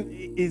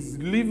is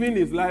living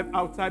his life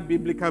outside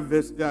biblical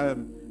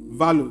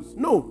values.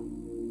 No.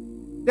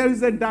 There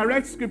is a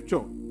direct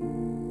scripture.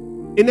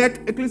 In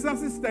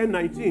Ecclesiastes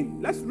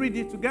 10:19. Let's read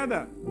it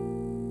together.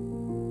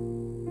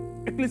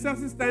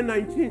 Ecclesiastes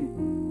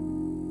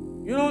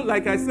 10:19. You know,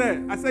 like I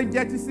said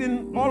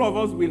jettison, all of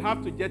us will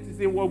have to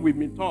jettison what we've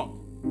been taught.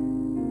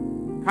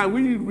 Can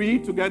we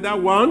read together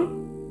one?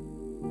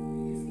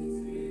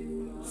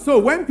 So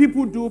when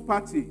people do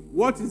party,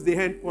 what is the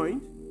end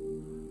point?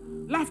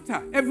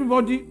 Laughter.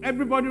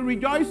 Everybody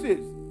rejoices.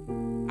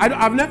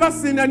 I've never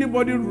seen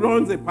anybody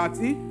runs a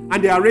party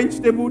and they arrange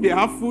table, they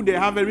have food, they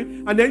have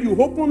everything, and then you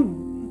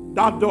open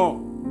that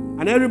door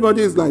and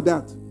everybody is like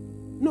that.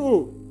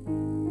 No.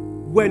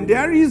 When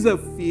there is a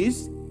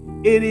feast,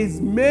 it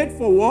is made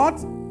for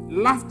what?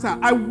 Laughter.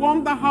 I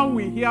wonder how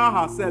we hear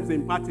ourselves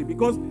in party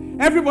because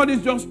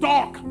everybody's just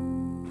talk.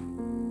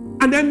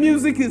 And then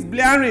music is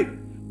blaring.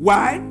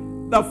 Why?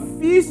 The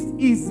feast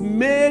is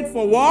made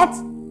for what?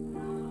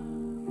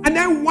 And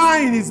then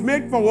wine is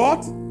made for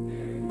what?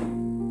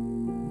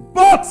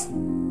 But,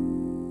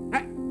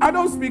 I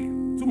don't speak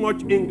too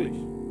much English.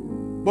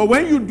 But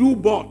when you do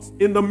but,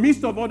 in the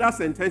midst of other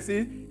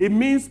sentences, it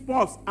means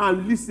pause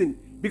and listen.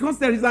 Because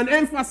there is an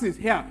emphasis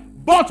here.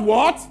 But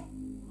what?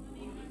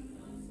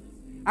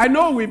 I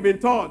know we've been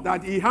taught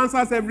that he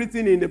answers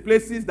everything in the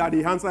places that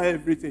he answers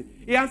everything.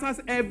 He answers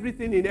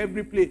everything in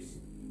every place.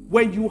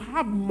 When you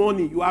have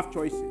money, you have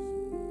choices.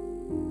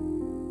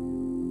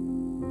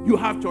 You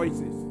have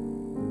choices.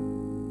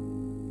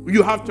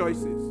 You have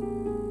choices.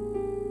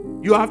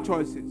 You have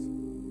choices.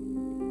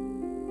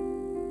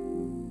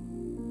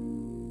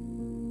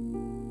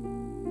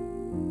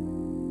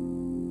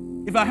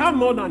 If I have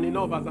more than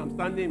enough as I'm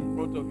standing in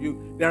front of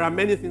you, there are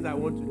many things I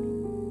want to do.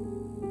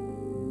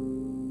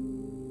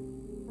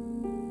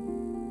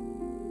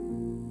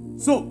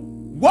 So,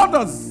 what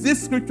does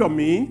this scripture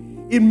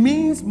mean? It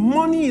means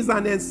money is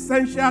an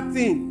essential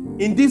thing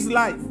in this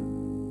life.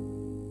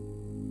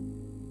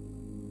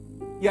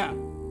 Yeah.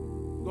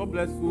 God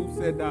bless who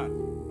said that.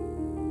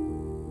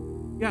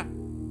 Yeah.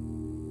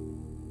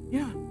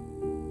 Yeah.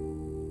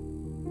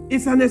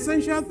 It's an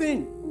essential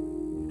thing.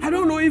 I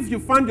don't know if you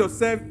find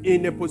yourself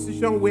in a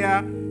position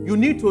where you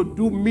need to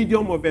do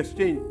medium of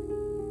exchange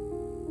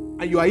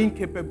and you are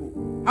incapable.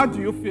 How do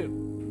you feel?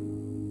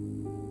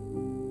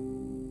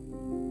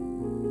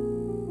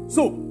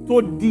 So,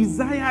 to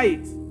desire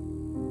it,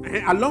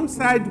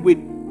 alongside with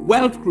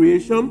wealth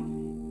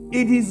creation,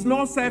 it is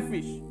not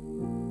selfish.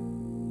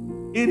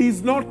 It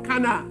is not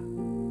carnal.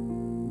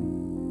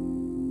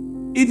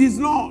 It is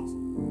not.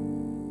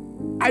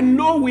 I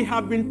know we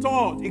have been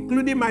taught,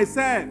 including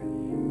myself,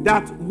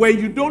 that when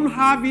you don't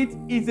have it,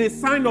 it's a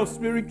sign of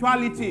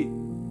spirituality.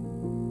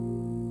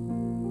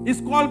 It's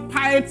called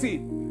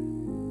piety.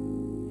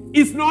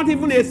 It's not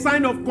even a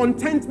sign of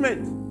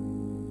contentment.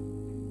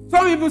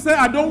 Some people say,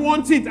 I don't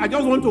want it. I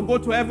just want to go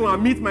to heaven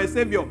and meet my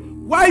Savior.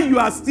 While you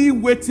are still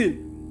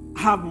waiting,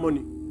 have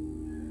money.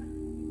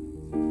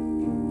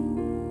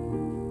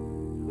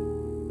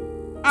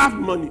 Have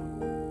money.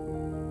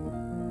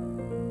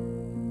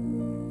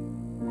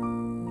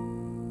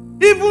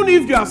 Even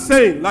if you are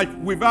saying, like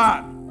we've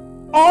had,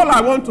 All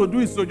I want to do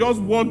is to just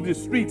walk the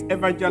street,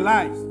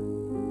 evangelize,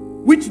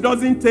 which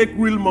doesn't take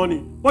real money.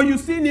 But you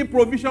still need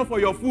provision for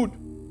your food,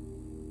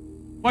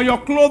 for your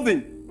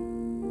clothing,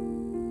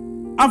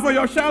 and for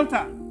your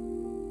shelter.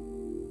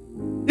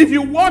 If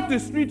you walk the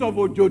street of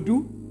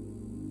Ojodu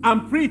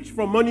and preach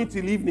from morning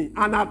till evening,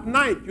 and at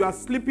night you are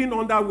sleeping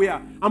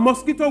underwear, a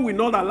mosquito will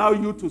not allow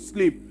you to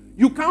sleep,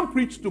 you can't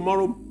preach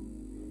tomorrow.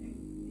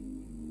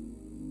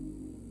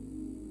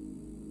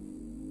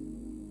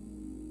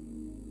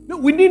 No,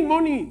 we need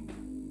money.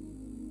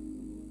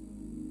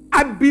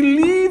 I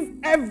believe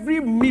every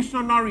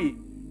missionary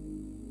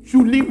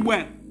should live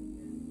well.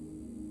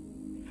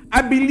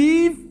 I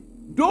believe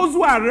those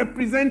who are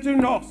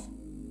representing us,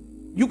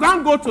 you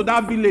can't go to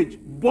that village,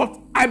 but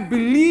I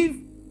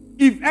believe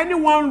if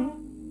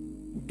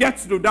anyone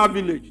gets to that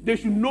village, they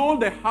should know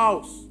the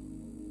house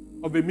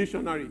of a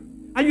missionary.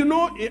 And you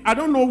know, I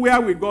don't know where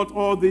we got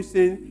all these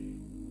things.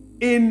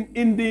 In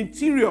the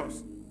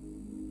interiors,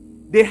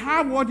 they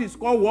have what is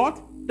called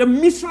what? The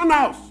mission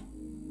house.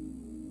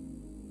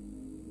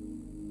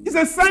 It's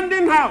a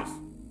sending house.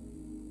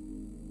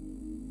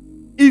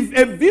 If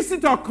a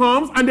visitor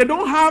comes and they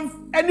don't have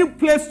any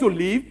place to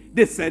live,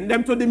 they send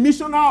them to the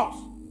mission house.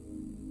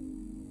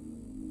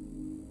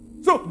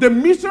 So the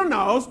mission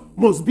house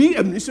must be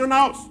a mission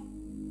house.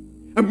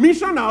 A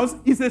mission house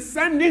is a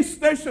sending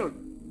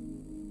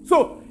station.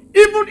 So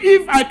even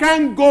if I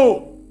can't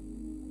go,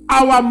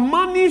 our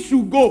money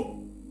should go.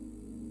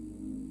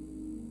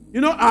 You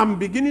know, I'm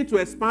beginning to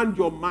expand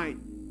your mind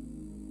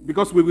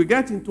because we will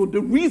get into the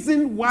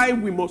reason why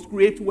we must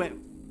create wealth.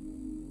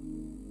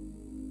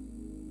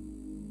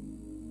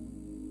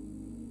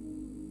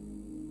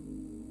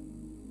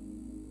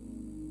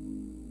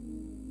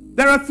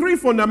 There are three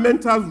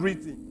fundamental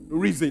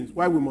reasons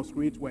why we must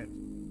create wealth.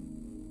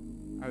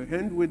 I'll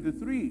end with the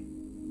three.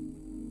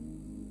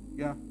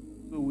 Yeah,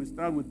 so we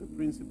start with the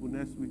principle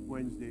next week,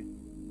 Wednesday.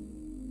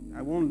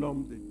 I won't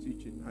lump the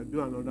teaching. I'll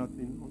do another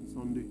thing on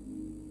Sunday.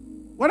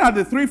 What are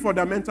the three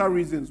fundamental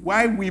reasons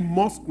why we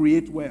must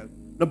create wealth?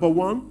 Number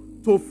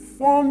one, to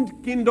fund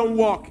kingdom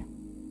work.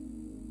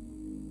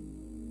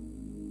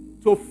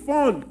 To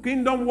fund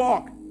kingdom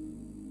work.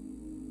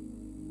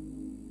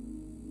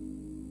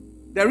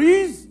 There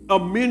is a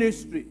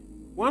ministry,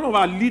 one of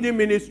our leading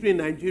ministry in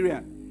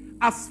Nigeria.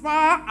 As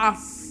far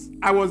as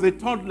I was a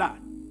toddler,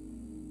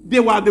 they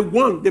were the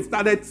one, they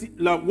started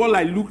what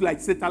I look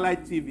like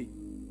satellite TV.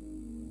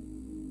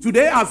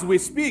 Today, as we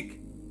speak,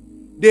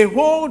 they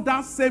hold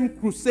that same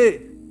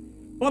crusade.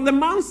 But the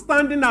man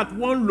standing at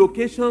one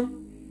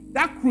location,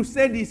 that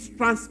crusade is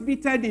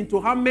transmitted into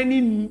how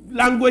many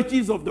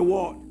languages of the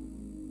world?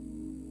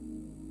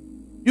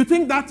 You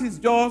think that is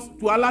just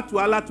to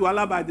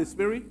Allah by the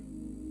Spirit?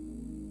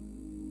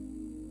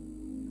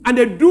 And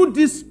they do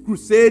this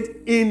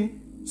crusade in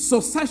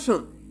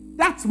succession.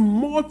 That's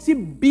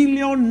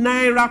multi-billion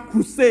naira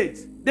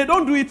crusades. They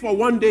don't do it for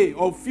one day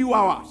or a few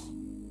hours.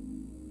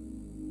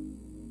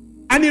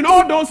 And in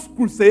all those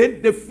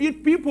crusades, they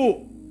feed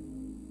people.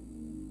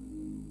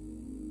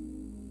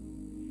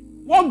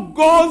 What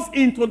goes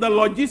into the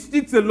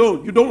logistics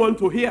alone, you don't want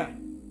to hear.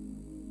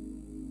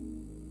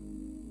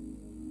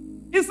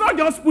 It's not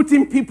just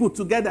putting people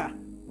together.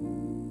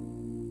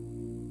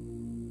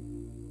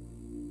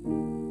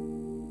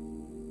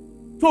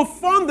 To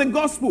fund the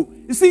gospel.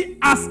 You see,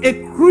 as a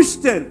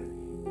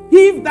Christian,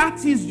 if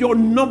that is your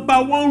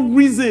number one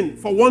reason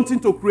for wanting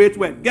to create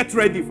wealth, get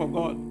ready for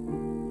God.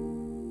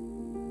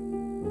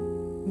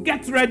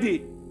 Get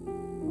ready.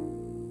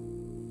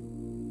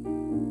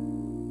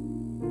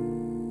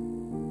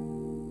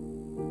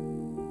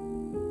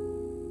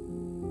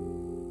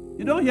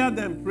 You don't hear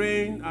them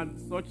praying at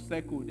such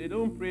circle. They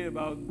don't pray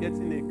about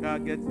getting a car,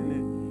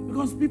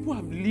 because people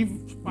have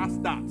lived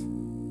past that.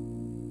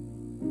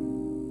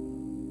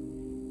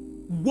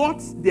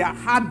 What their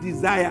heart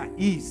desire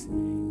is,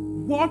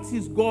 what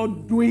is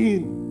God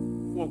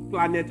doing for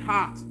planet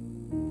Heart?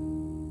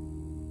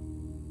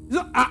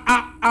 So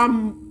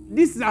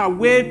this is our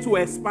way to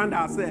expand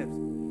ourselves.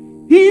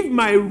 If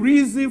my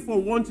reason for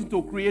wanting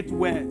to create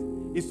wealth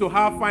is to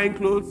have fine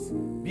clothes,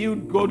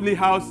 build godly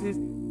houses,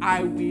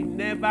 I will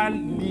never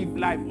live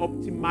life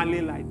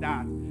optimally like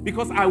that,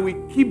 because I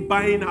will keep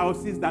buying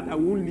houses that I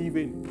won't live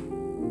in.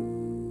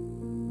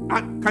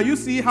 Can you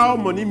see how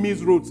money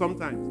means road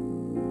sometimes?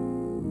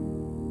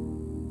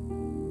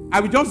 I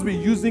will just be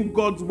using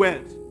God's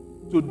wealth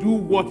to do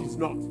what is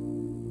not.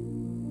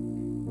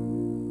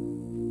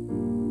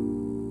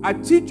 I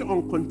teach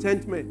on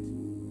contentment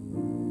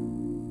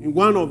in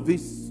one of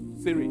these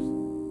series.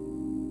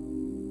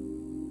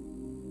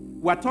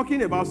 We're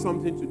talking about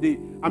something today.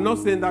 I'm not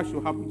saying that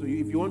should happen to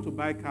you. If you want to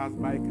buy cars,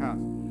 buy cars.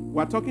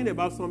 We're talking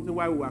about something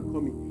while we are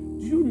coming.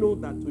 Do you know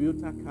that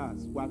Toyota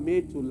cars were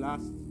made to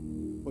last,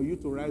 for you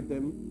to ride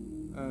them,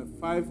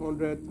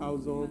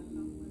 500,000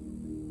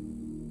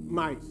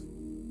 miles?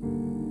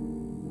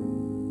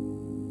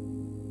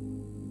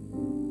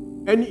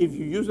 And if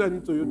you use any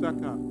Toyota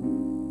car,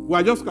 we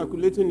are just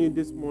calculating it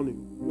this morning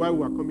while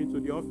we are coming to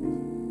the office.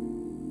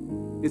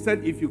 They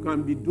said if you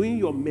can be doing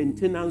your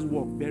maintenance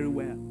work very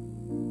well,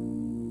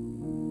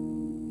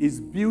 is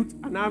built,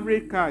 an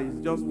average car is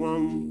just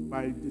one,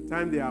 by the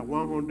time they are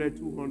 100,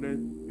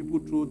 200, people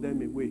throw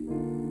them away.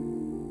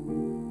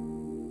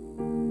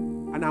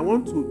 And I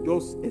want to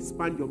just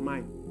expand your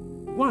mind.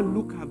 Go and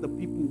look at the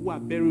people who are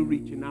very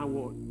rich in our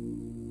world.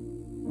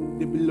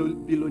 The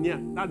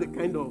billionaires, that's the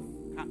kind of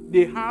car.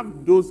 They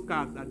have those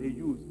cars that they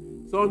use.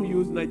 Some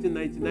use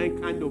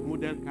 1999 kind of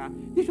model car.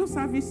 They just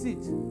service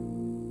it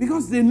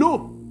because they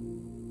know.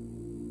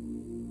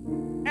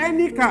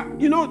 Any car,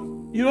 you know,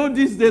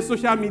 these days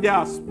social media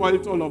has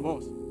spoiled all of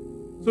us.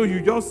 So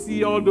you just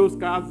see all those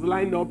cars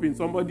lined up in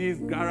somebody's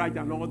garage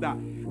and all that.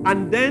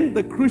 And then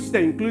the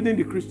Christian, including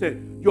the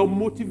Christian, your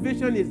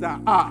motivation is that,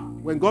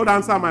 when God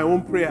answers my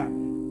own prayer,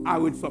 I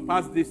will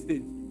surpass these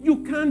things. You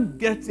can't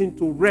get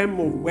into realm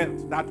of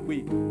wealth that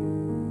way.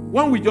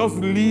 When we just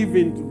live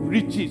into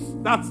riches,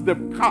 that's the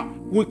cap.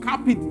 We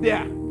cap it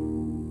there.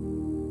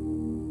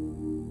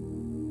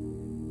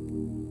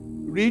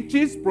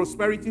 Riches,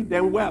 prosperity,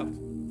 then wealth.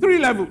 3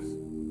 levels.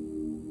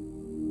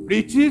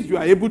 Riches, you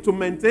are able to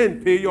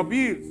maintain, pay your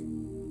bills.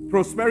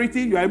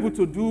 Prosperity, you are able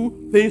to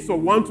do things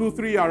of 1, 2,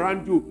 3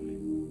 around you.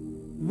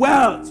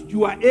 Wealth,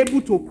 you are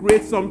able to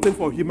create something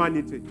for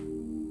humanity.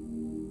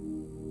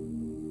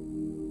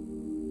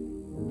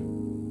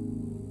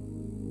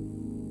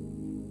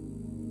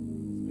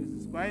 This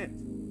is quiet.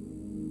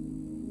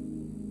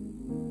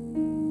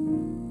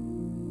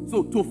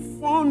 So to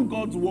fund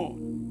God's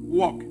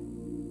work,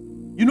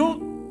 you know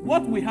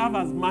what we have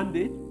as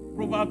mandate?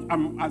 Proverbs,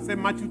 I said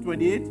Matthew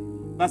 28,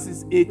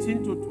 verses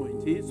 18 to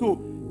 20.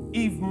 So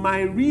if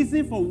my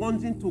reason for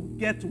wanting to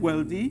get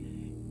wealthy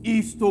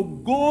is to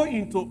go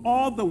into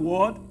all the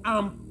world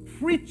and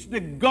preach the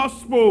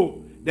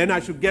gospel, then I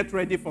should get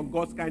ready for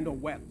God's kind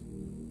of wealth.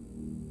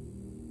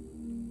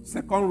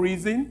 Second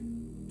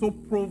reason, to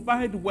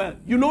provide wealth.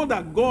 You know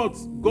that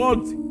God's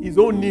his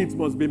own needs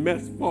must be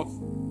met first.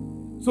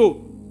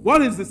 So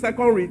what is the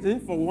second reason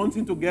for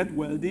wanting to get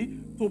wealthy?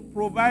 To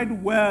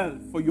provide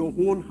wealth for your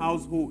own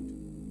household.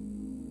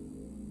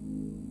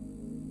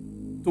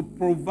 To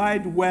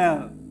provide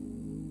wealth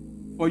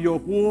for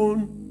your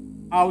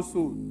own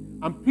household.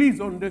 And please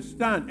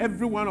understand,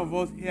 every one of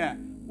us here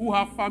who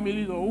have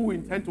families or who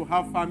intend to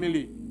have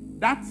family,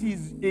 that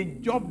is a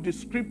job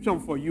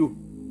description for you.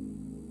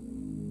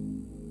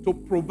 To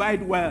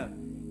provide wealth.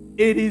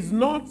 It is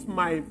not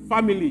my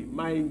family,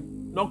 my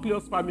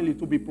nucleus family,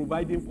 to be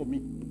providing for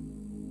me.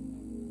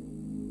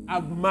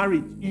 I'm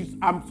married.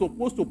 I'm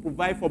supposed to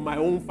provide for my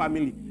own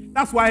family.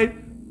 That's why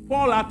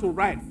Paul had to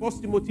write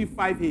 1 Timothy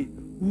 5:8.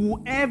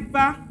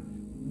 Whoever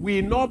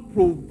will not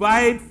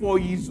provide for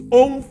his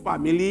own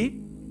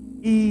family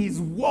is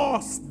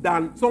worse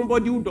than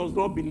somebody who does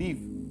not believe.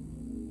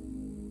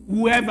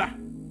 Whoever.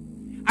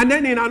 And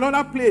then in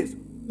another place,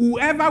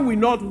 whoever will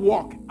not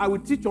walk, I will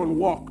teach on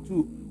walk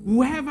too.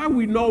 Whoever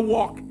will not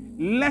walk,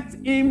 let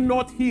him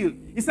not heal.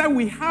 He said,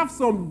 we have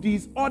some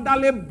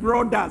disorderly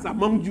brothers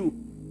among you.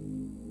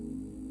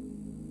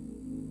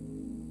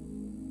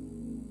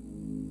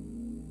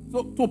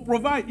 So to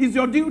provide is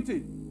your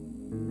duty.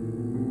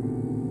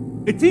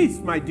 It is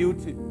my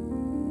duty.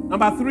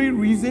 Number 3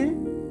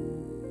 reason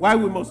why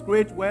we must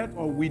create wealth,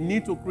 or we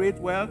need to create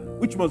wealth,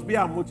 which must be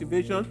our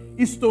motivation,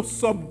 is to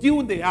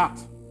subdue the heart.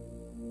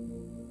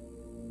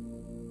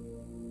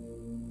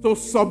 To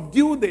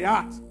subdue the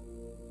heart.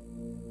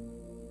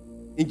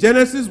 In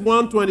Genesis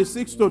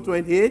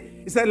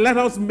 1:26-28, it said, let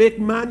us make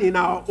man in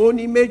our own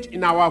image,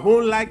 in our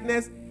own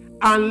likeness,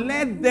 and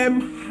let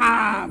them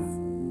have.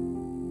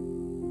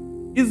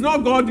 It's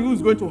not God who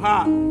is going to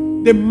have.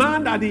 The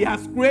man that he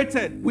has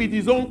created with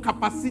his own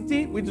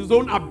capacity, with his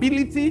own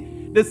ability,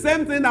 the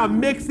same thing that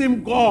makes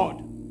him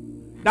God,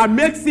 that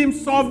makes him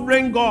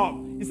sovereign God.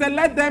 He said,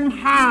 let them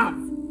have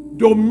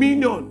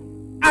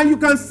dominion. And you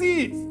can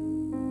see it.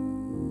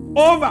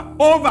 Over.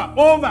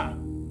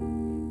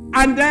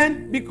 And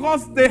then,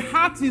 because the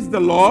heart is the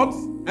Lord's,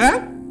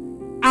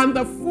 and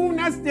the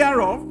fullness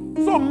thereof,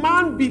 so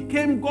man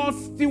became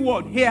God's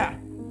steward here.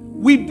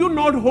 We do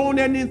not own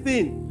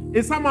anything.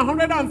 In Psalm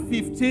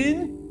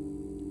 115,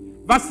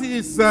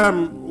 verses,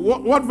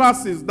 what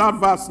verse is that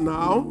verse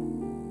now?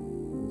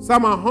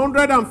 Psalm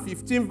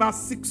 115, verse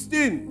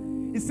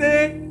 16. It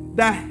says,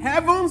 the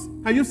heavens,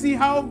 and you see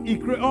how he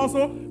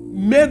also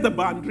made the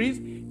boundaries,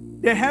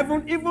 the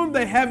heaven, even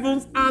the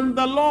heavens and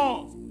the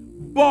Lord.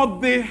 But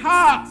the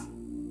heart,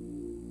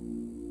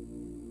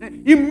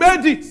 he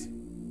made it.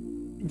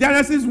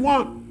 Genesis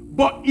 1.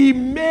 But he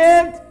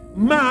made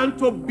man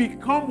to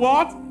become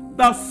what?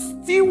 The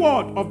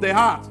steward of the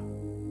heart.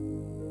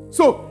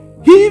 So,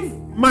 if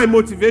my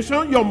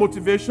motivation, your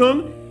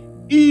motivation,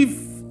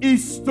 is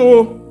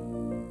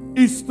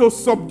to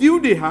subdue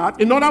the heart,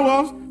 in other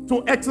words,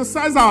 to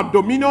exercise our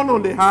dominion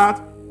on the heart,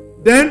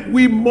 then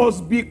we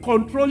must be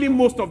controlling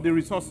most of the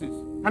resources.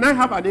 Can I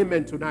have an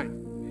amen tonight?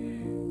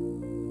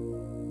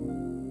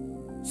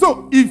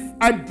 So, if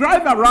I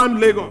drive around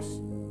Lagos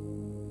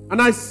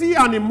and I see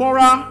an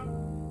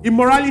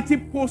immorality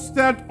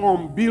posted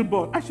on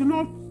billboard, I should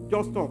not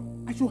just stop.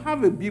 I should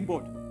have a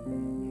billboard.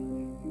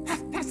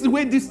 That's the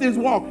way these things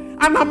work.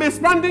 And I'm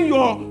expanding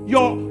your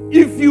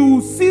if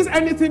you see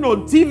anything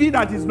on TV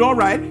that is not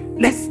right,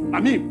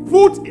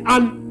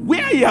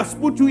 where he has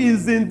put you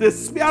is in the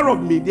sphere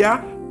of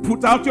media,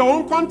 put out your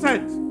own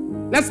content.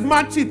 Let's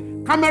match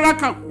it. Camera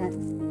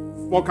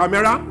for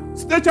camera,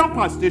 station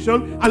per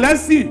station, and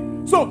let's see.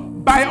 So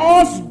by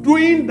us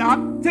doing that,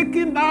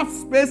 taking that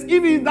space,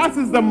 even that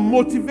is the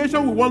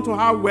motivation we want to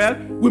have,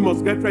 we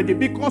must get ready,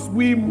 because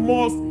we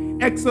must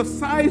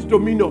exercise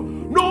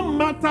dominion. No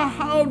matter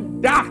how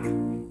dark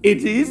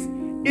it is,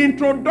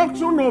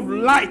 introduction of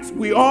light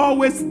will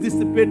always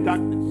dissipate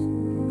darkness.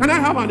 Can I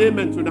have an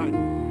amen tonight?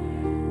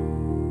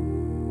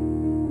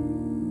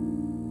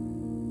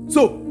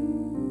 So,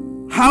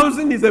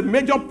 housing is a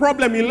major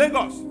problem in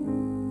Lagos.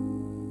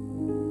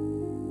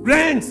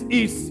 Rent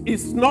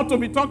is not to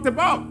be talked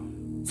about.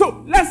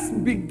 So let's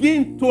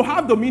begin to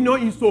have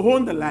dominion is to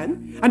own the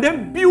land and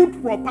then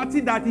build property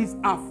that is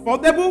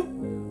affordable.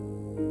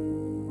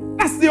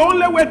 That's the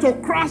only way to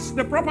crash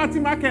the property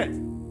market.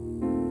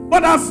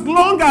 But as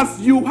long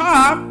as you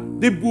have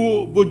the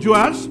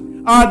bourgeois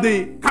or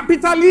the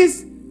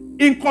capitalists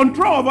in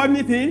control of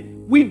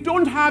anything, we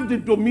don't have the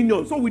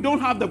dominion, so we don't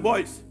have the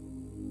voice.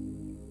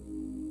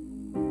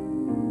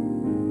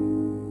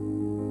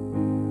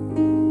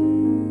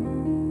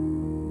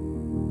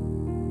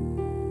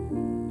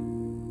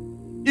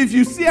 If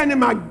you see any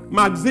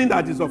magazine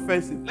that is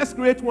offensive, let's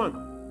create one.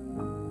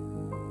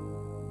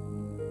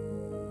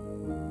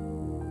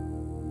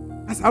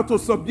 That's how to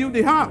subdue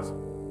the heart.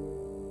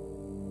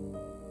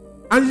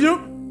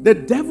 And the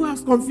devil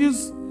has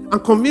confused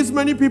and convinced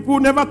many people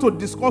never to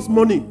discuss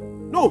money.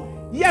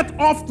 No, yet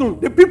often,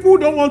 the people who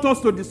don't want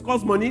us to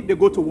discuss money, they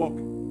go to work.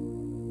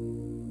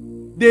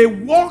 They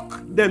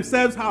work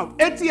themselves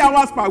out 80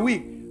 hours per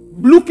week,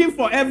 looking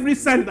for every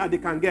cent that they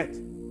can get.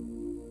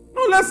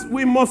 No,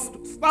 we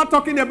must start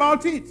talking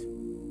about it.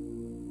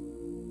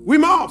 We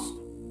must.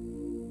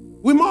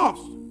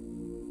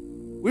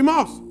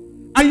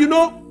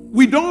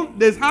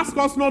 And they ask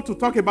us not to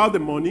talk about the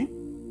money.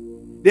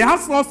 They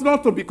ask us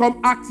not to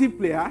become active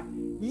player.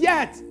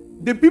 Yet,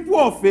 the people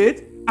of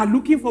faith are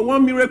looking for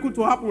one miracle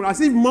to happen, as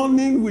if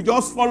money will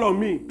just follow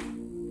me.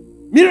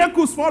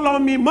 Miracles follow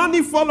me,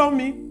 money follow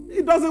me.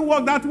 It doesn't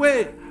work that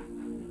way.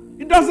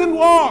 It doesn't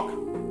work.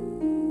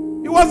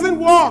 It wasn't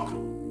work.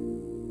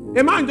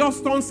 A man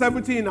just turned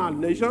 70 in our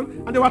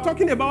nation, and they were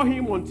talking about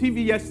him on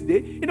TV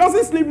yesterday. He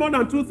doesn't sleep more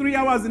than 2-3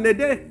 hours in a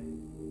day.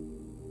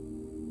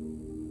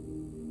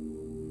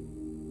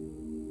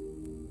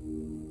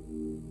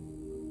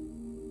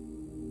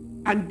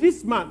 And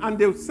this man, and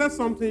they said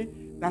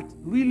something that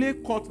really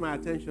caught my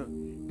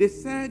attention. They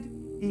said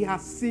he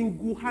has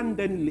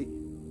single-handedly.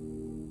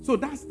 So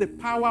that's the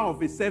power of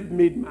a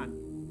self-made man.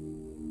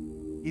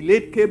 He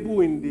laid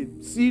cable in the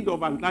sea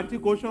of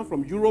Atlantic Ocean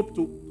from Europe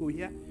to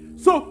here.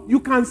 So you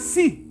can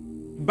see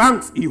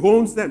banks, he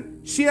owns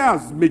them,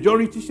 shares,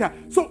 majority share.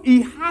 So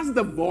he has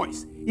the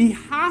voice, he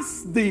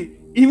has the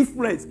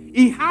influence,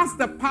 he has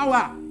the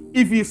power.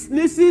 If he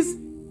sneezes,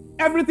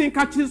 everything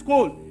catches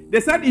cold. They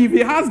said if he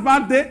has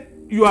bad day,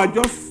 you are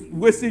just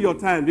wasting your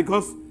time,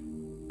 because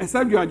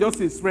except you are just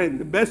his friend,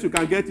 the best you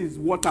can get is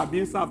water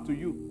being served to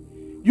you.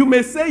 You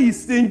may say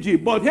he's stingy,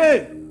 but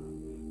hey,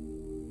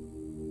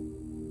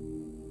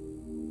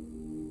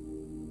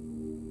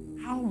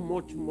 how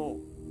much more?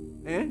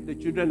 The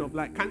children of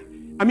light.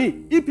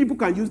 If people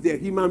can use their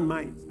human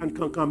minds and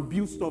can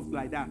build stuff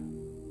like that.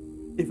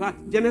 In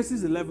fact,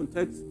 Genesis 11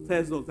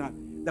 tells us that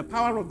the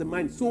power of the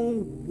mind is so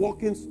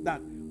working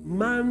that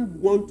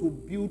man wants to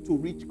build to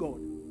reach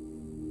God.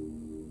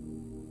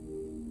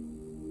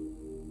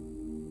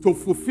 To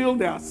fulfill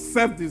their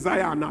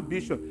self-desire and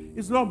ambition.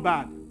 It's not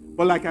bad.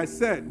 But like I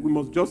said, we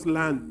must just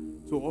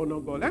learn to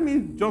honor God. Let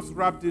me just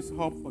wrap this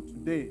up for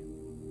today.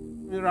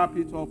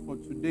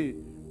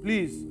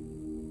 Please.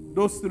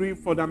 Those 3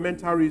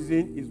 fundamental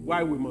reasons is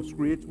why we must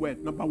create wealth.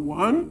 Number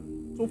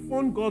 1, to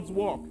fund God's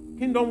work,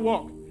 kingdom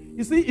work.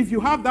 You see, if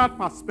you have that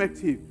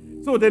perspective,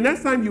 so the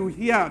next time you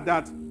hear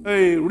that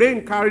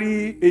rain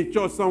carry a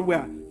church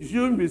somewhere, you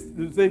shouldn't be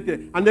saying that.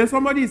 And then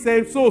somebody is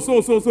saying,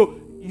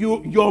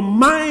 your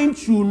mind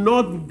should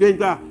not be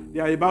they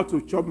are about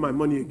to chop my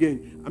money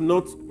again. I'm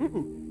not.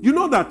 You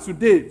know that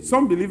today,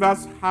 some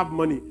believers have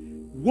money.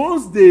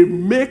 Once they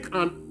make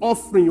an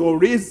offering or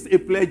raise a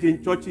pledge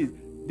in churches,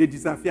 they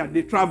disappear,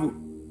 they travel.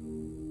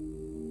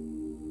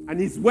 And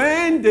it's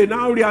when they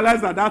now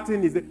realize that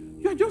thing is,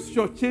 you're just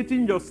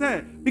shortchanging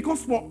yourself.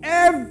 Because for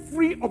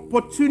every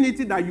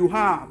opportunity that you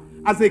have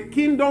as a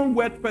kingdom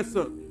wealth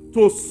person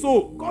to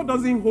sow, God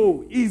doesn't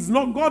hold.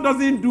 God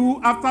doesn't do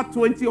after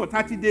 20 or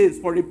 30 days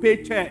for a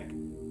paycheck.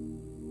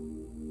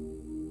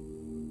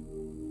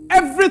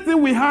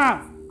 Everything we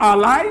have, our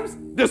lives,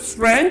 the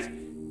strength,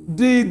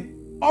 the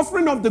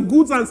offering of the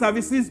goods and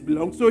services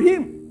belongs to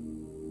Him.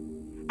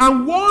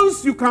 And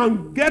once you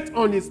can get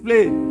on His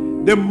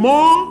plane, the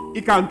more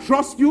He can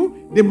trust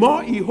you, the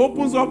more He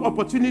opens up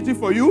opportunity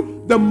for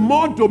you, the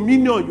more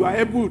dominion you are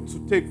able to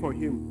take for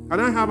Him. Can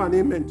I have an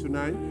amen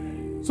tonight?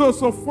 So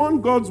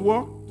fund God's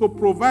work to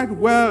provide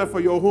well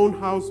for your own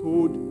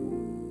household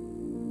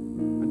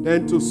and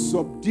then to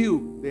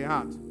subdue the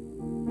heart.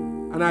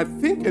 And I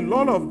think a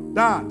lot of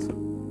that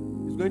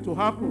is going to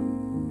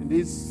happen in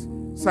this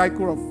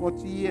cycle of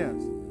 40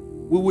 years.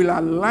 We will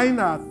align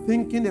our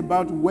thinking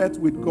about wealth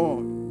with God,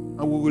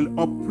 and we will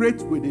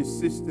operate with His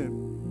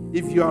system.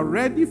 If you are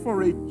ready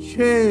for a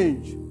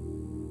change,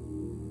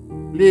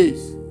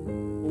 please,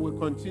 we will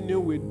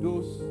continue with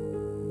those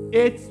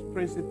 8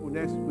 principles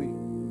next week.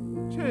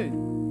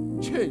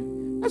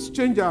 Change. Let's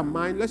change our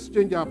mind. Let's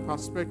change our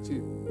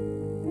perspective.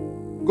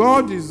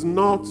 God is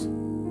not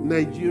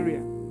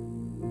Nigeria.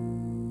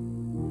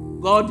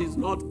 God is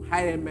not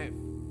IMF.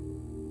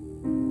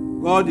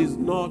 God is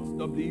not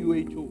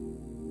WHO.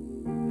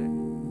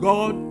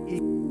 God is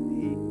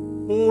the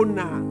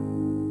owner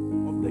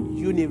of the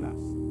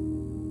universe.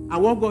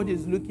 And what God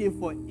is looking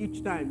for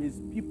each time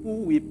is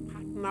people will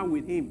partner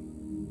with Him.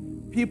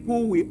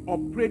 People will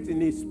operate in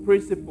His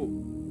principle.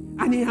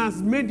 And He has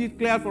made it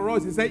clear for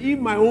us. He said, if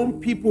my own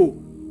people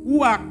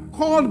who are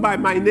called by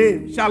my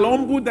name shall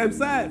humble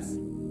themselves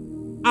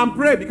and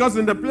pray. Because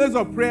in the place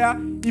of prayer,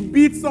 He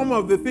beats some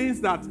of the things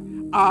that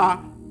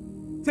are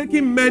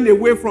taking men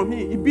away from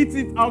Him. He beats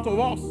it out of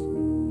us.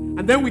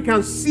 And then we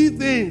can see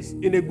things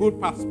in a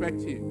good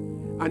perspective.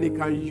 And He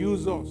can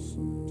use us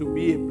to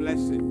be a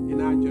blessing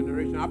in our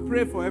generation. I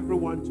pray for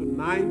everyone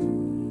tonight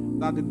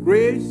that the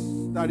grace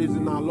that is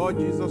in our Lord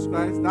Jesus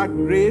Christ, that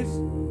grace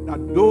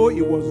that though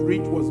He was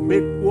rich was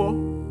made poor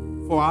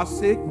for our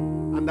sake,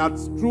 and that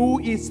through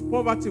His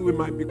poverty we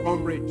might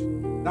become rich.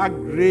 That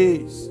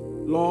grace,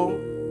 Lord,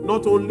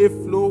 not only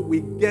flow,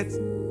 we get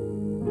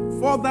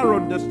further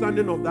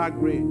understanding of that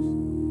grace,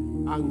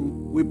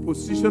 and we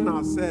position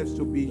ourselves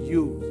to be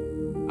used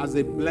as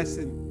a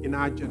blessing in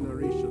our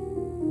generation.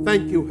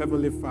 Thank you,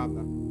 Heavenly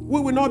Father. We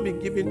will not be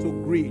given to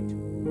greed.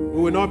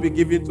 We will not be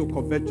given to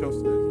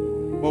covetousness.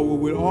 But we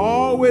will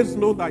always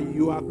know that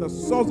You are the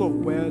source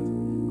of wealth,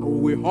 and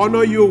we will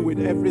honor You with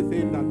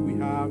everything that we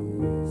have,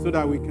 so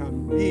that we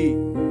can be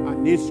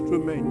an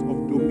instrument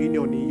of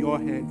dominion in Your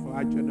hand for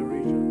our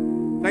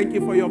generation. Thank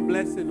You for Your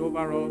blessing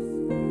over us.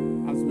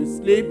 As we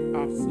sleep,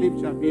 our sleep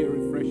shall be a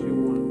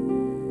refreshing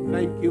one.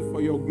 Thank You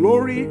for Your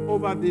glory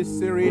over this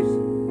series.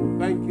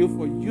 Thank You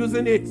for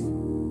using it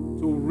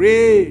to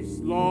raise,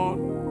 Lord,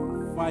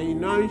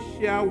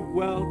 financial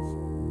wealth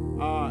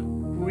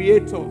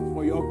creators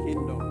for Your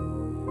kingdom.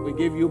 We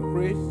give You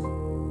praise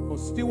for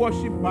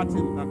stewardship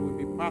baton that will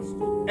be passed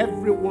to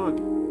everyone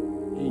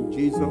in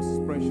Jesus'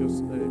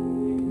 precious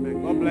name.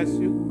 Amen. God bless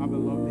you. Have a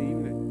lovely evening.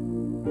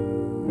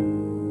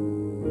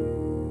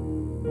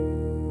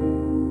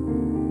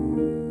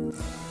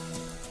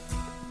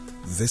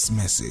 This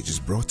message is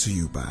brought to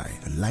you by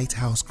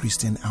Lighthouse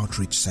Christian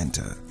Outreach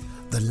Center.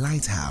 The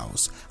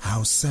Lighthouse,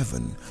 House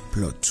 7,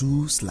 Plot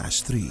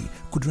 2/3,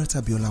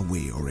 Kudrata Biola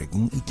Way,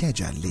 Oregun,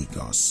 Ikeja,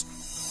 Lagos.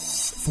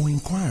 For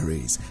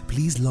inquiries,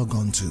 please log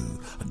on to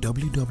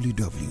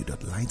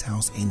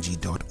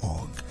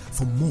www.lighthouseng.org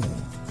for more.